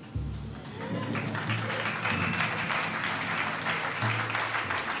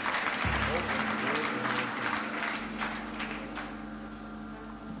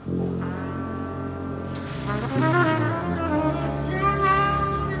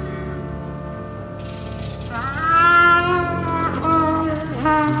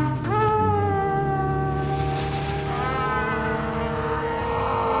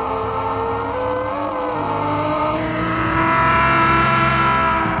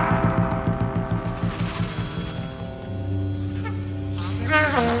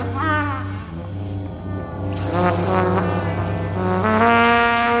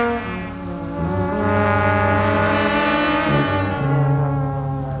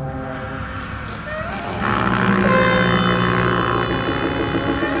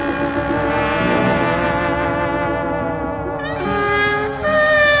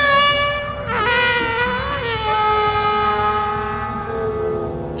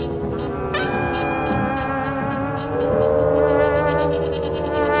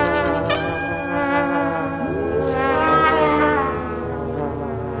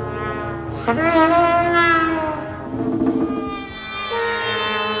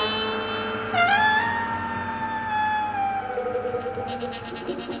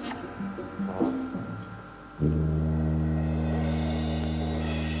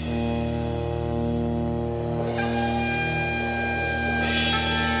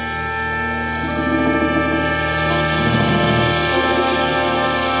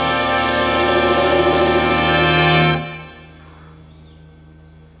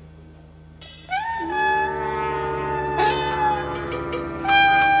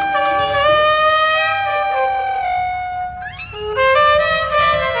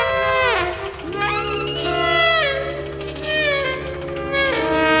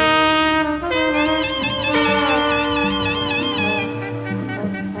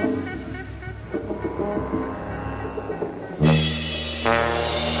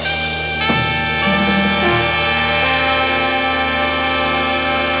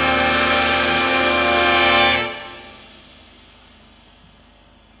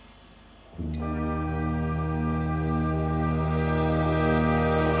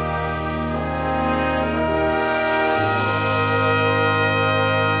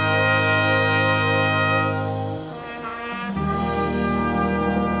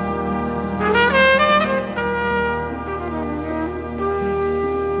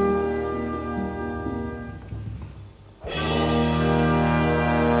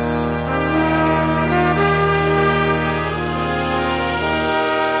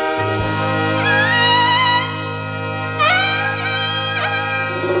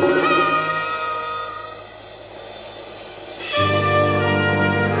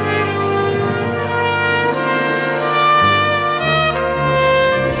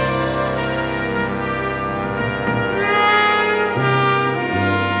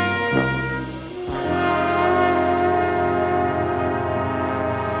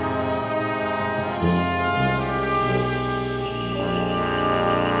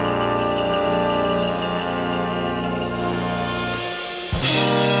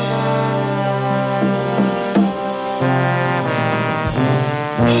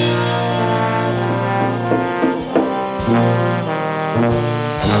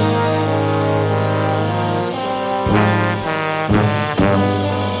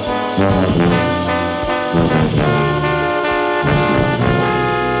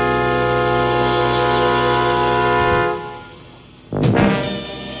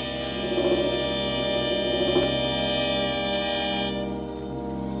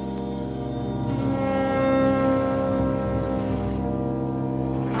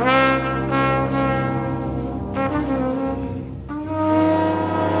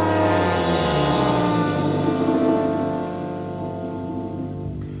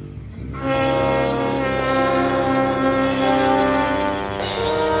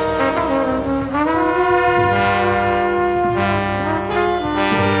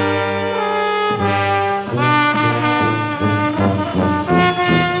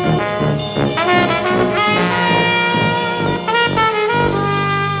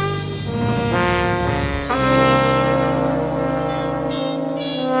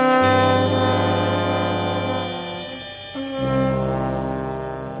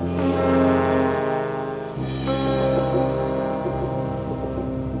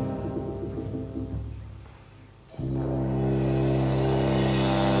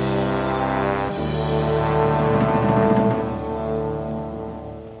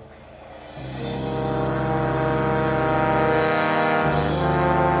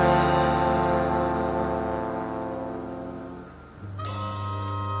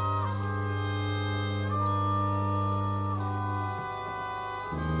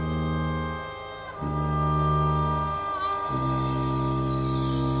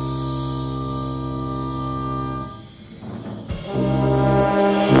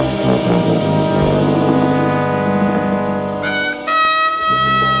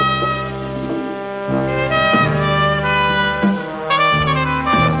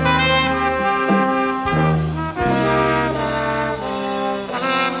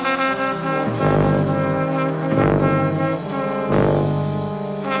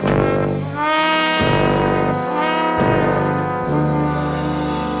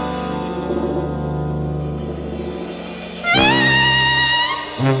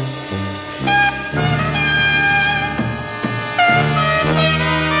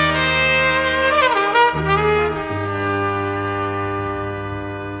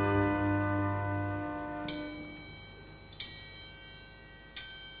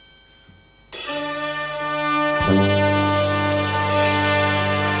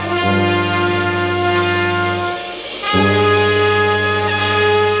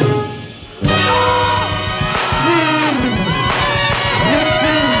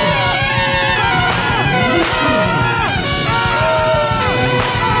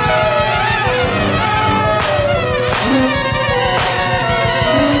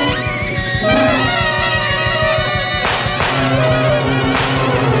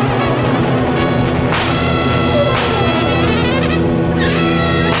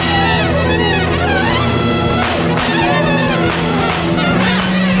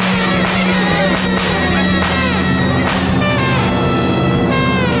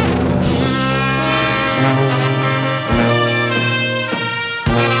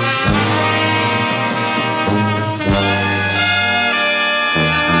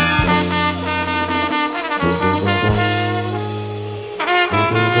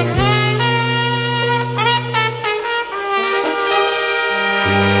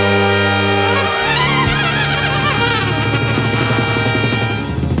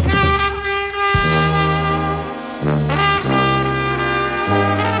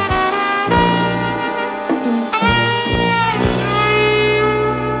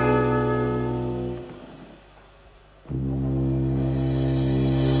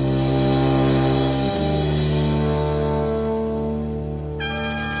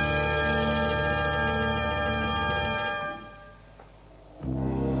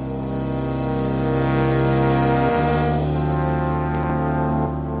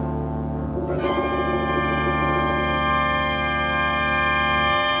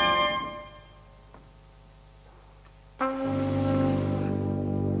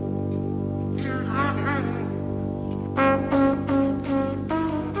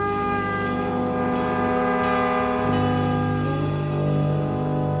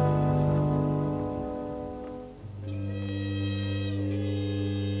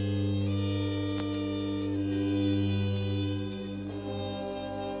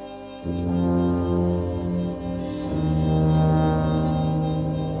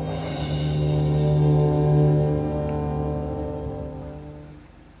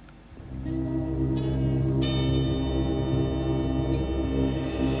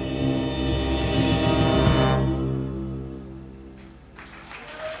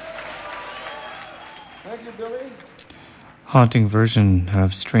 Haunting version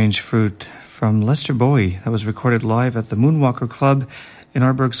of Strange Fruit from Lester Bowie that was recorded live at the Moonwalker Club in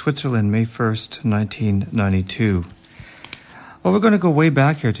Aarburg, Switzerland, May 1st, 1992. Well, we're going to go way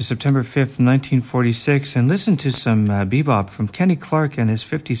back here to September 5th, 1946 and listen to some bebop from Kenny Clark and his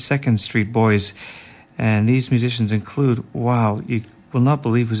 52nd Street Boys. And these musicians include, wow, you will not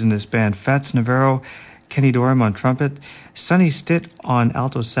believe who's in this band, Fats Navarro, Kenny Dorham on trumpet, Sonny Stitt on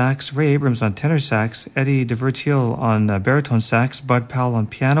alto sax, Ray Abrams on tenor sax, Eddie DeVertil on baritone sax, Bud Powell on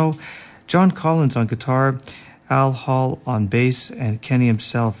piano, John Collins on guitar, Al Hall on bass, and Kenny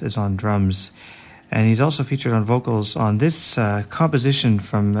himself is on drums. And he's also featured on vocals on this composition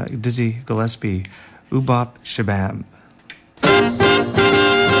from Dizzy Gillespie, Oobop Shabam.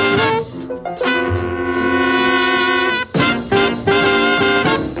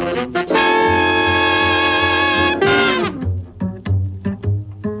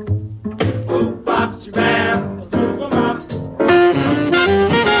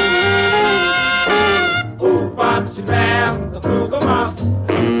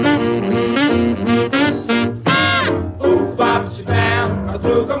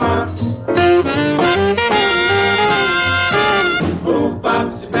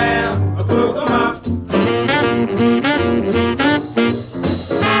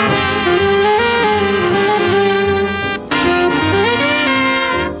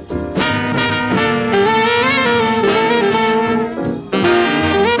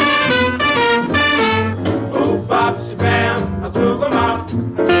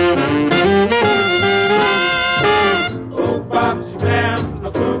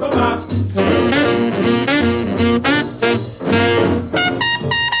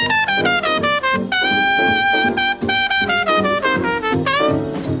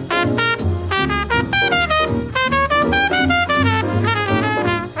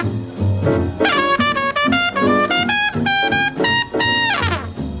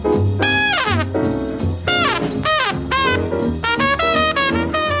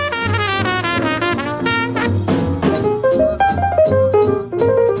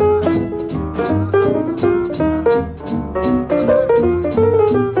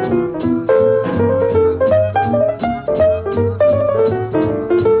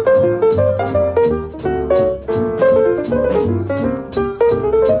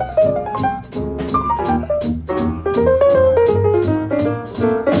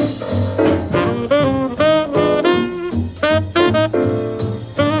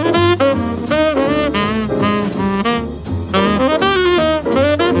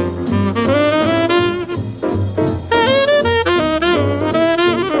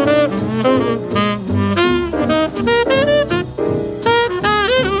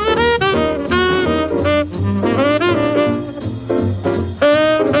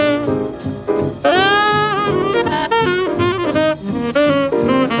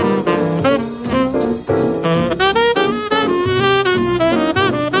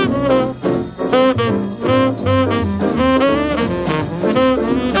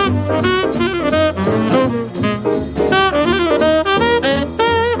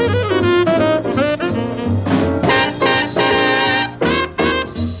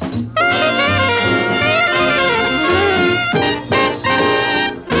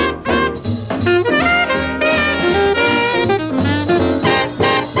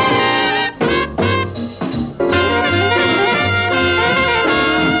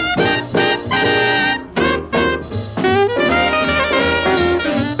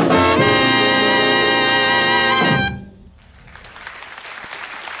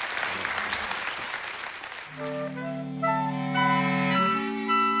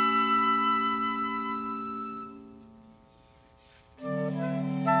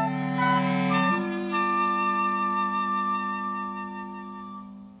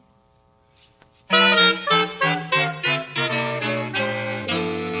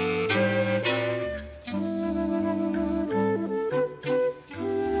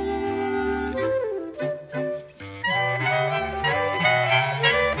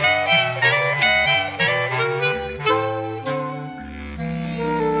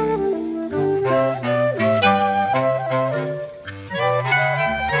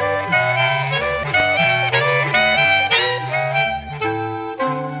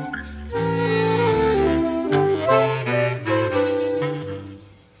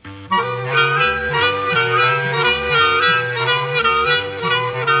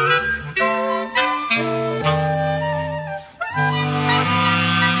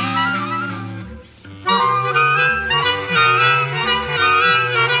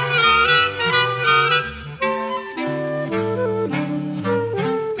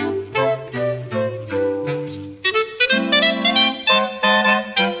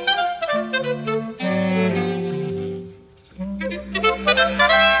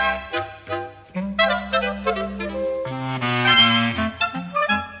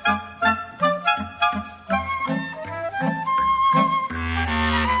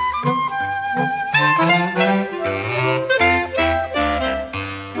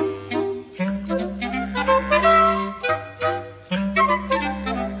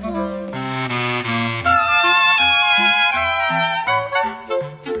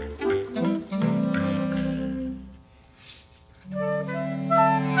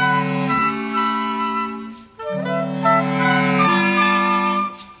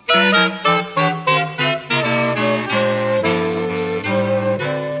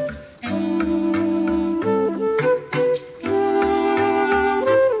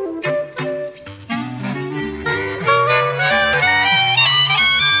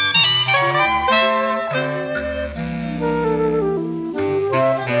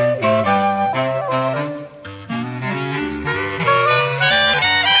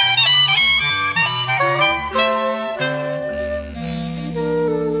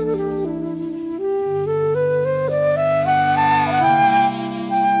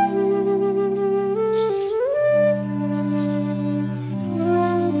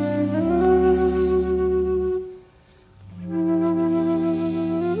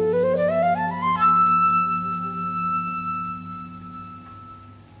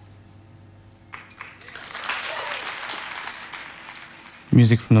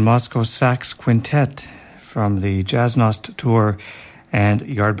 Music from the Moscow Sax Quintet from the Jazznost Tour and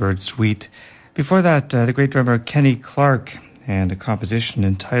Yardbird Suite. Before that, the great drummer Kenny Clarke and a composition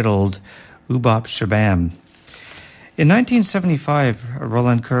entitled Oobop Shabam. In 1975,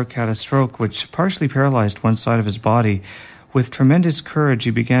 Roland Kirk had a stroke which partially paralyzed one side of his body. With tremendous courage,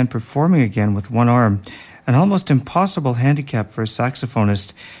 he began performing again with one arm, an almost impossible handicap for a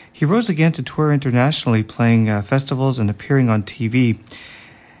saxophonist. He rose again to tour internationally, playing festivals and appearing on TV.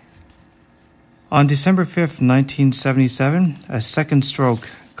 On December 5th, 1977, a second stroke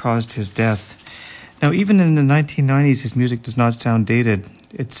caused his death. Now, even in the 1990s, his music does not sound dated.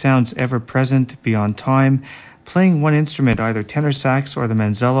 It sounds ever-present, beyond time. Playing one instrument, either tenor sax or the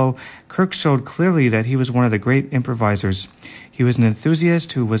manzello, Kirk showed clearly that he was one of the great improvisers. He was an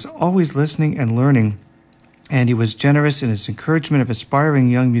enthusiast who was always listening and learning, and he was generous in his encouragement of aspiring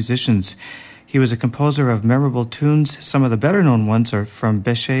young musicians. He was a composer of memorable tunes. Some of the better-known ones are from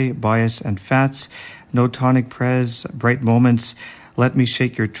Bechet, Bias, and Fats, No Tonic Prez, Bright Moments, Let Me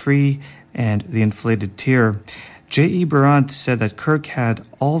Shake Your Tree, and The Inflated Tear. J.E. Burant said that Kirk had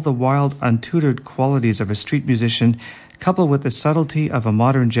all the wild, untutored qualities of a street musician, coupled with the subtlety of a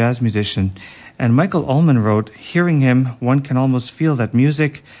modern jazz musician. And Michael Ullman wrote, hearing him, one can almost feel that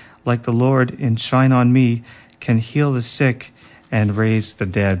music, like the Lord in Shine on Me, can heal the sick and raise the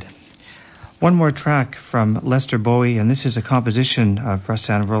dead. One more track from Lester Bowie, and this is a composition of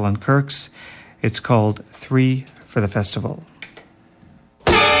Rahsaan Roland Kirk's. It's called 3 for the Festival.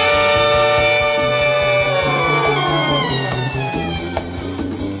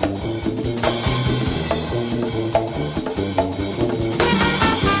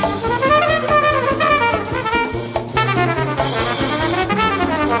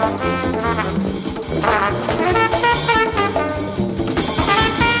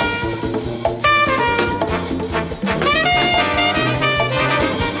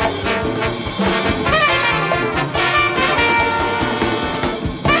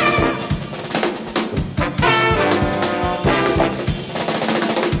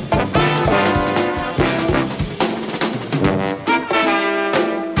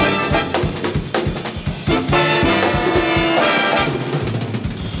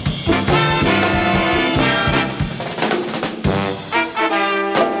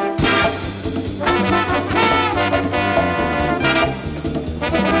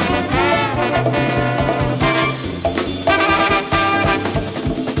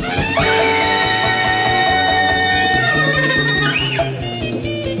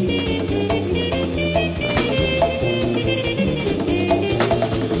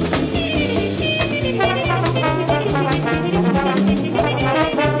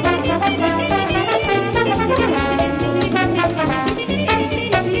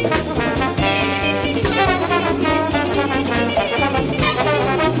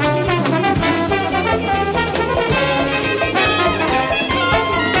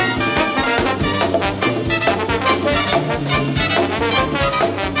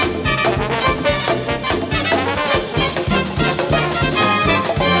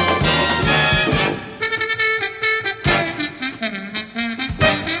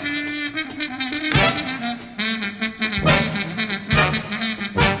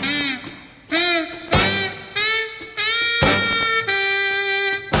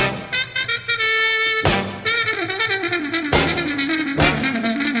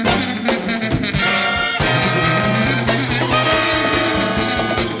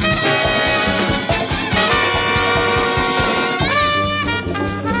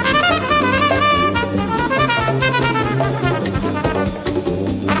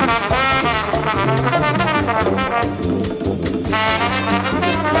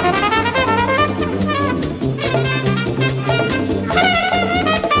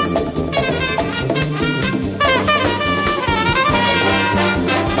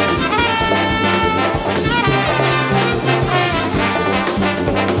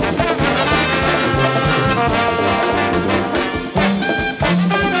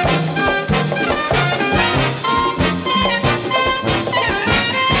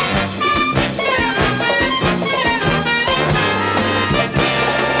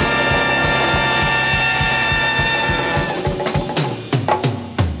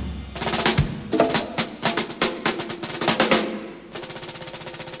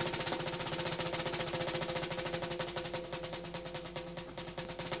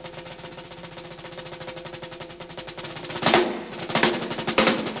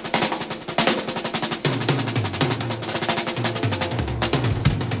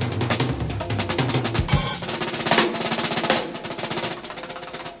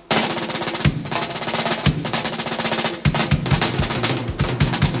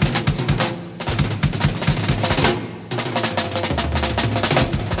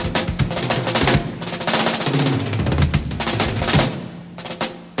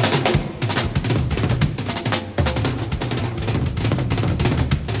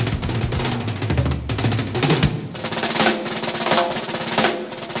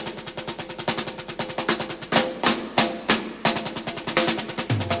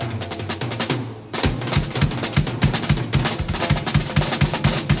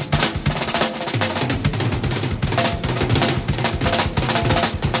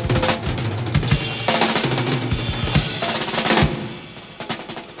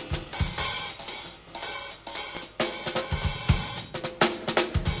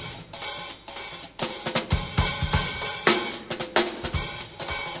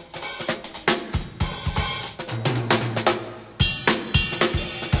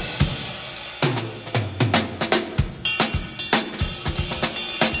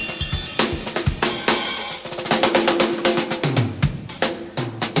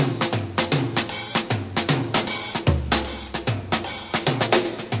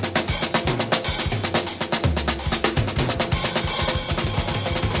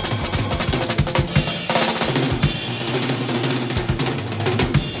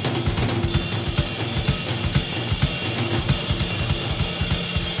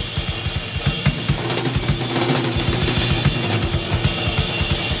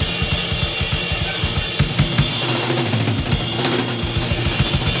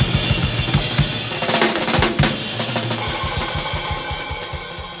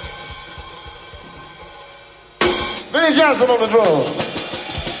 Vinnie Johnson on the drums.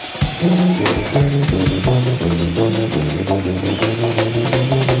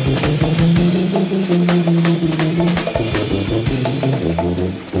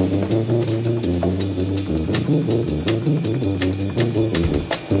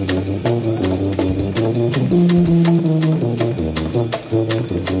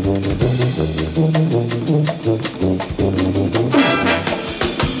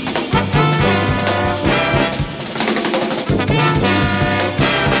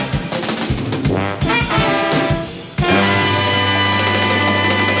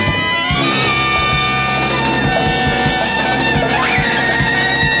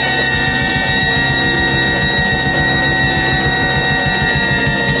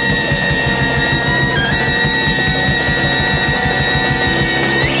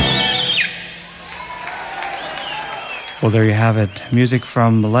 Well, there you have it. Music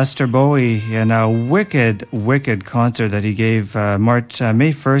from Lester Bowie in a wicked concert that he gave May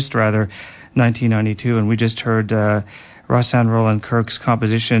 1st, 1992. And we just heard Rosanne Roland Kirk's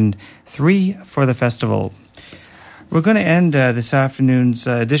composition 3 for the festival. We're going to end this afternoon's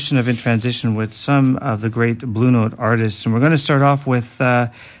edition of In Transition with some of the great Blue Note artists. And we're going to start off with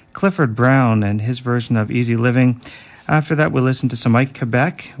Clifford Brown and his version of Easy Living. After that, we'll listen to some Ike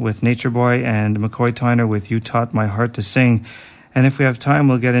Quebec with Nature Boy and McCoy Tyner with You Taught My Heart to Sing. And if we have time,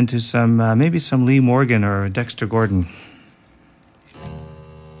 we'll get into some maybe some Lee Morgan or Dexter Gordon.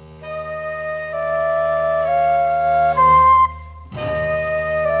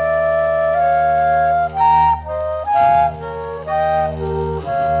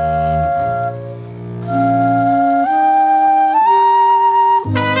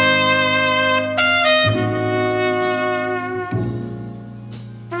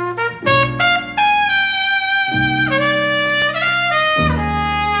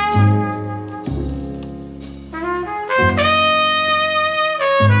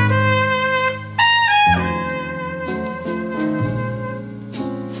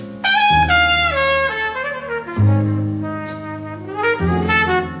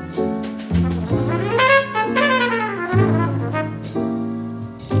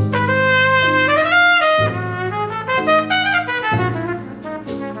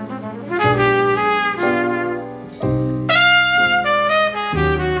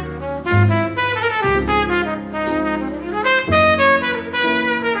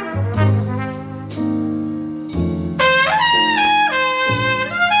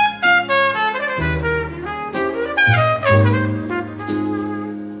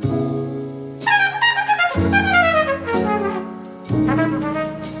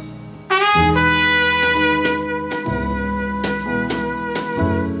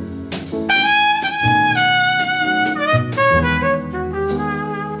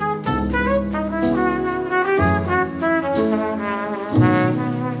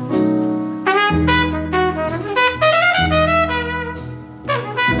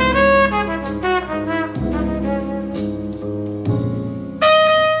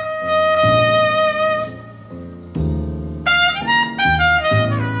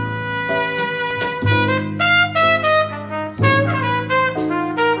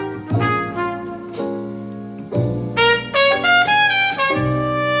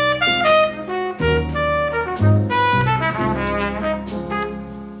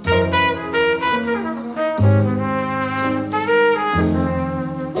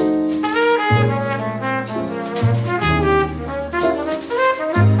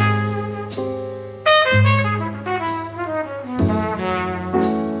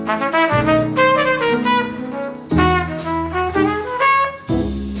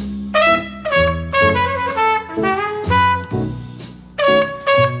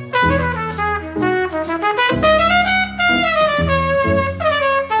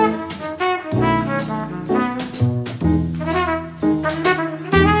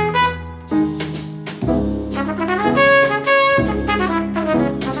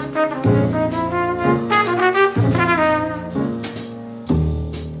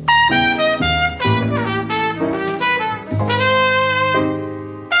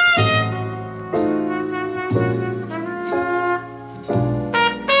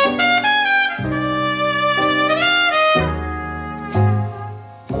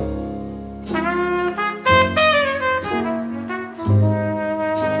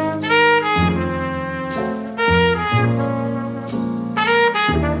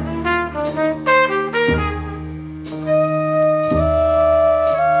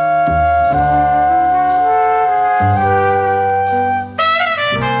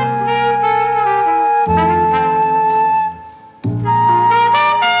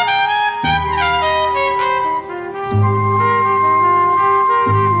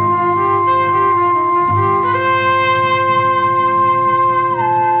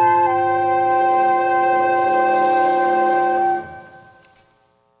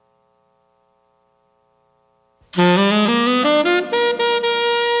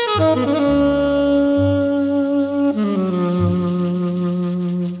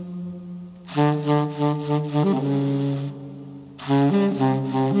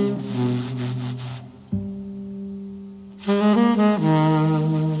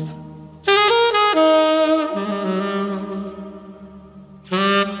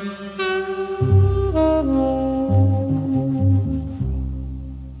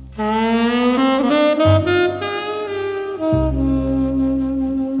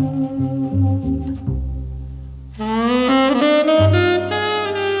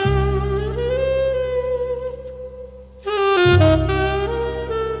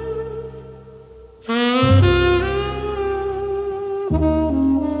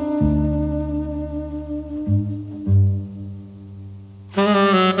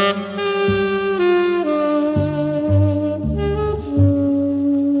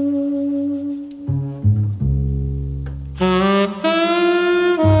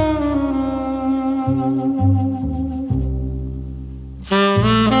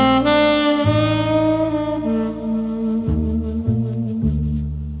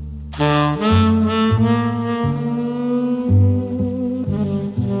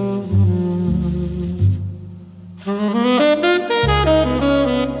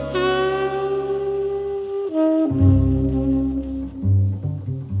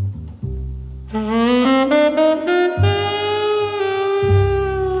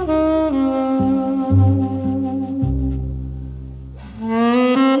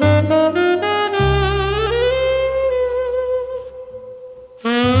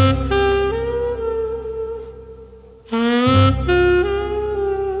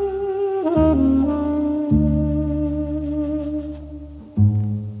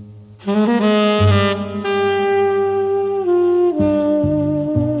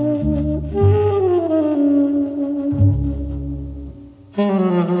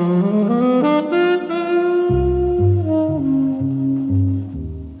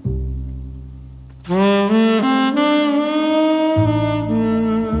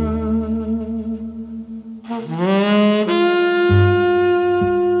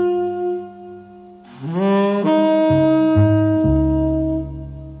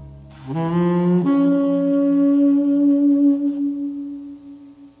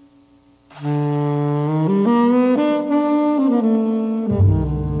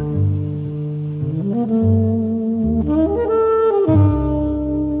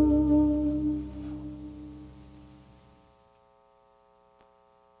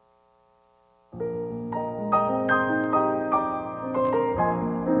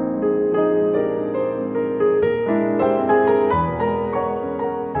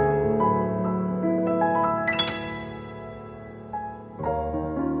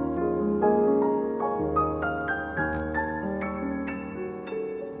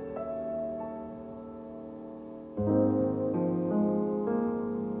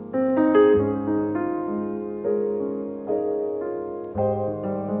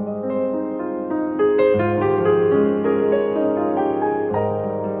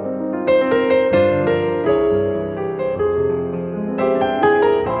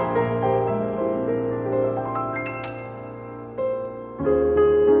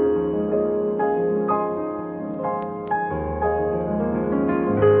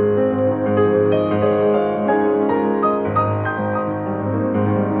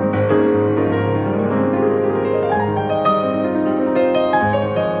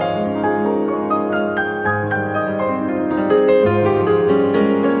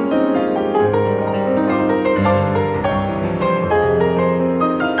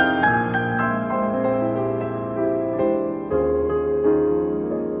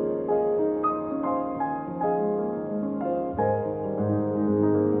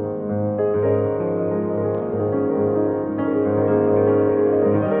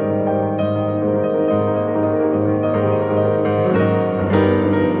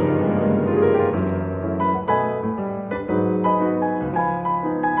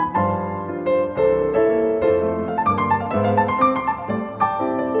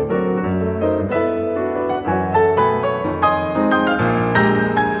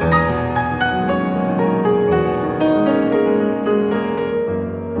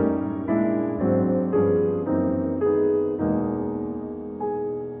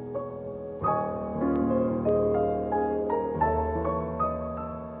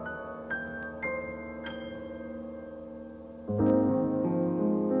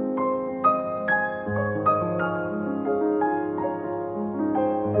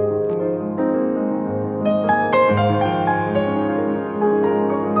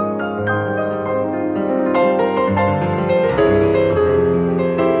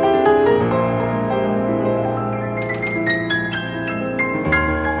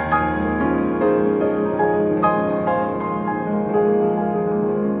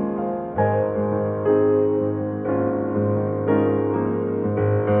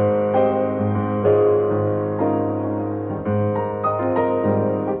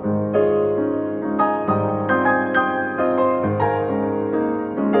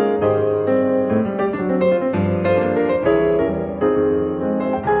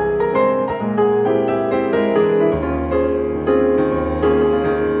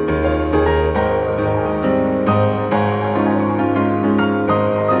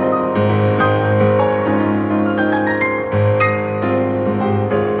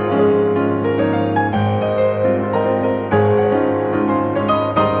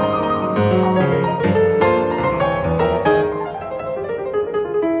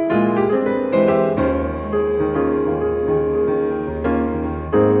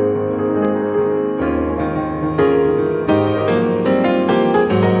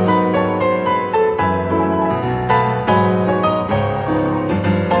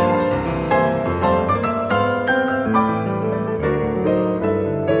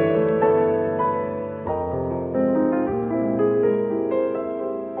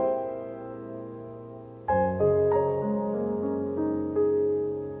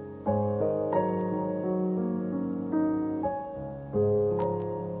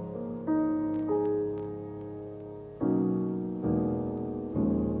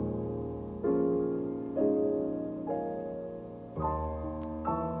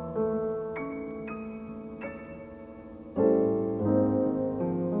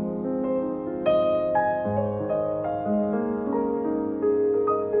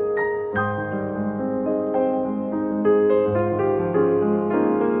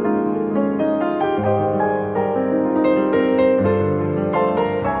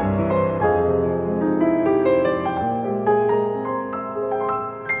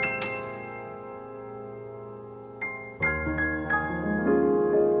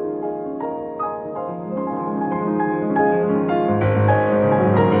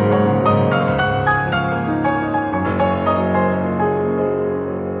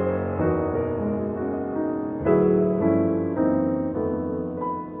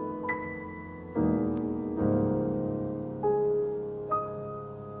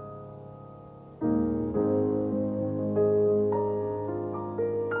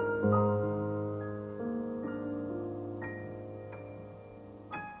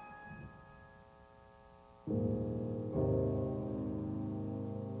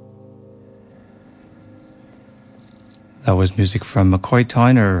 That was music from McCoy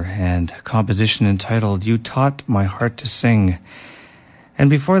Tyner and a composition entitled You Taught My Heart to Sing. And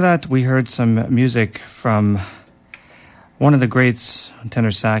before that, we heard some music from one of the greats on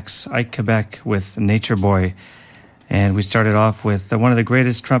tenor sax, Ike Quebec, with Nature Boy. And we started off with one of the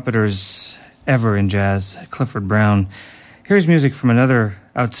greatest trumpeters ever in jazz, Clifford Brown. Here's music from another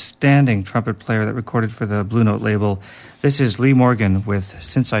outstanding trumpet player that recorded for the Blue Note label. This is Lee Morgan with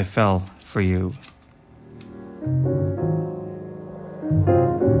Since I Fell for You.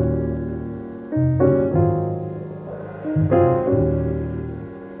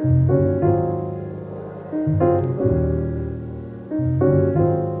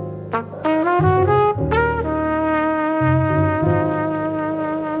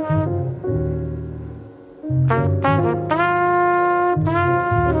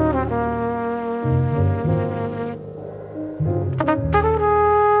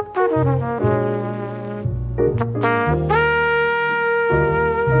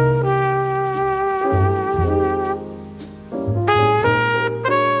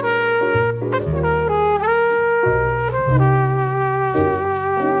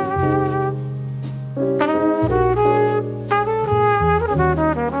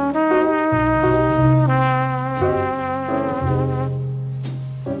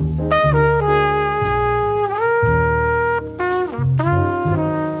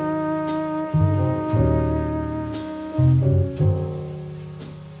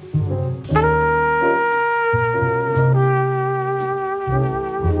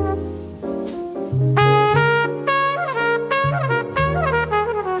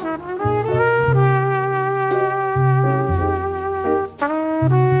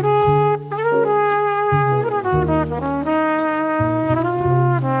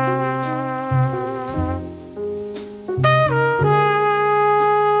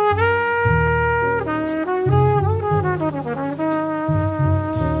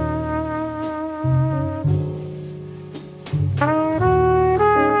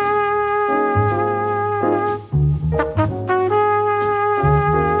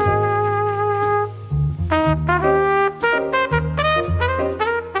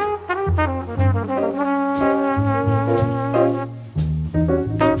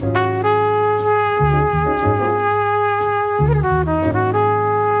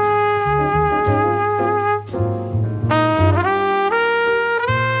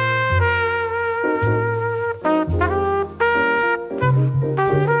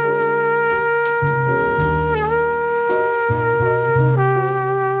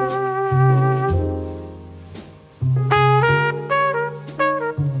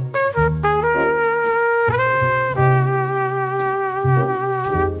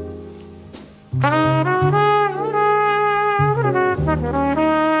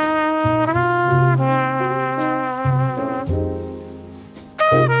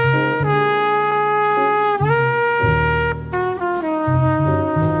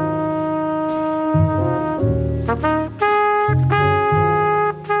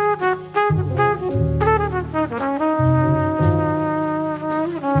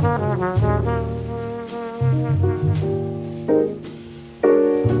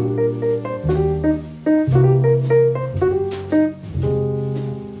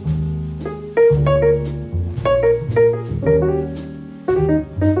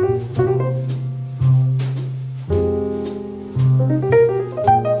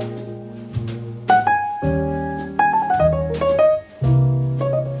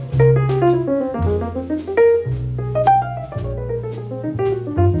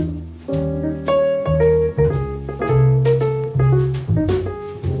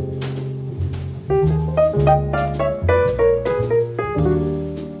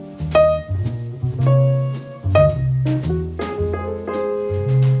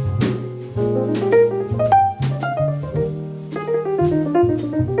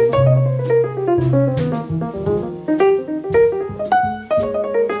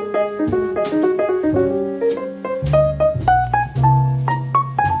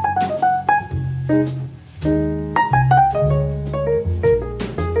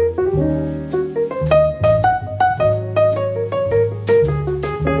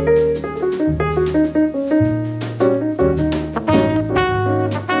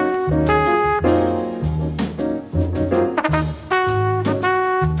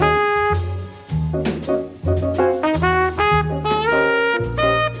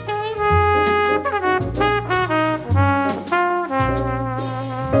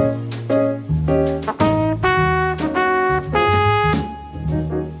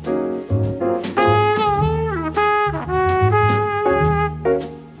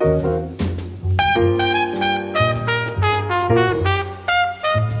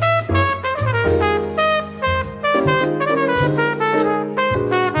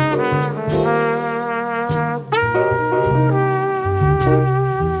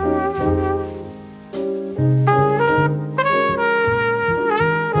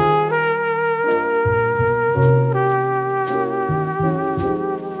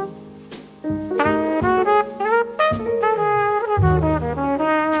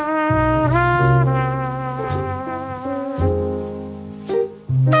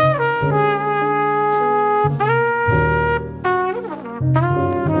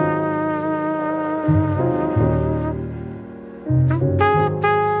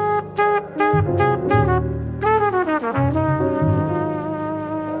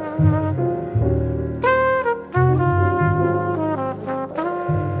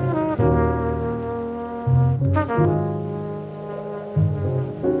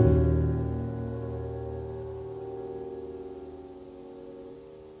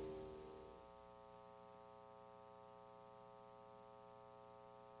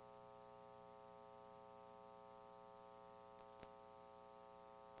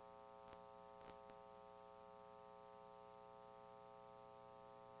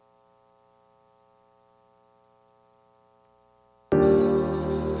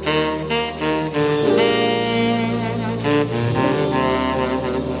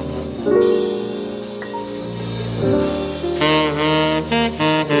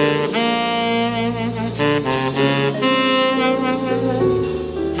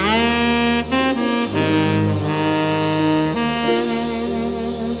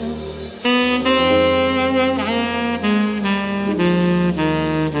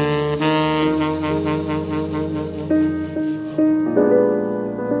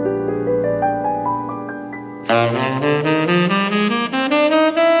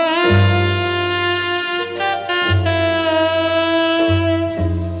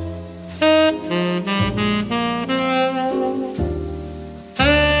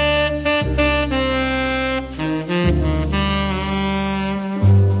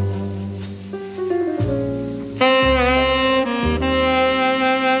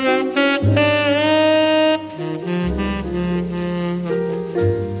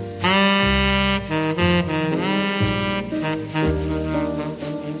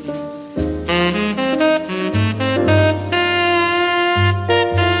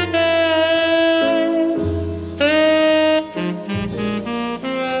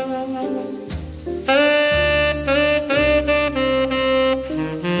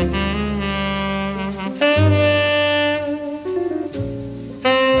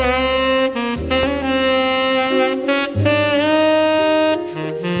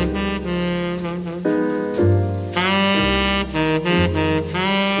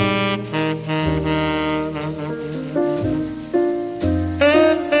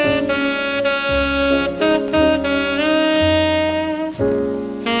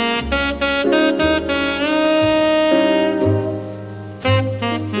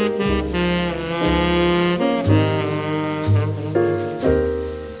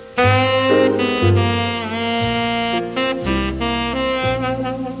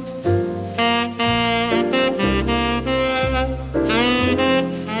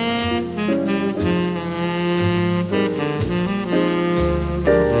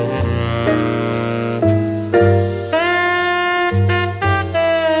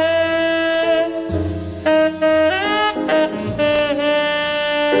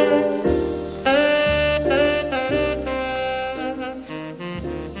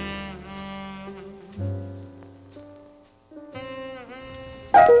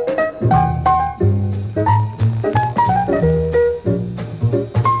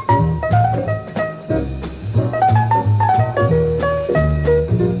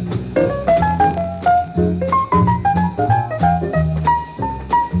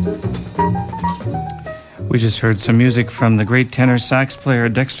 We just heard some music from the great tenor sax player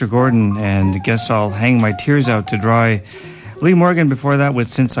Dexter Gordon, and Guess I'll Hang My Tears Out to Dry. Lee Morgan before that with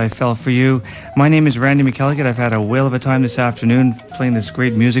Since I Fell For You. My name is Randy McElligott. I've had a whale of a time this afternoon playing this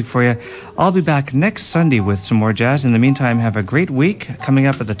great music for you. I'll be back next Sunday with some more jazz. In the meantime, have a great week. Coming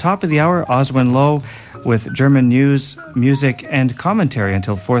up at the top of the hour, Oswin Lowe with German news, music, and commentary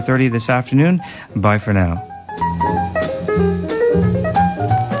until 4:30 this afternoon. Bye for now.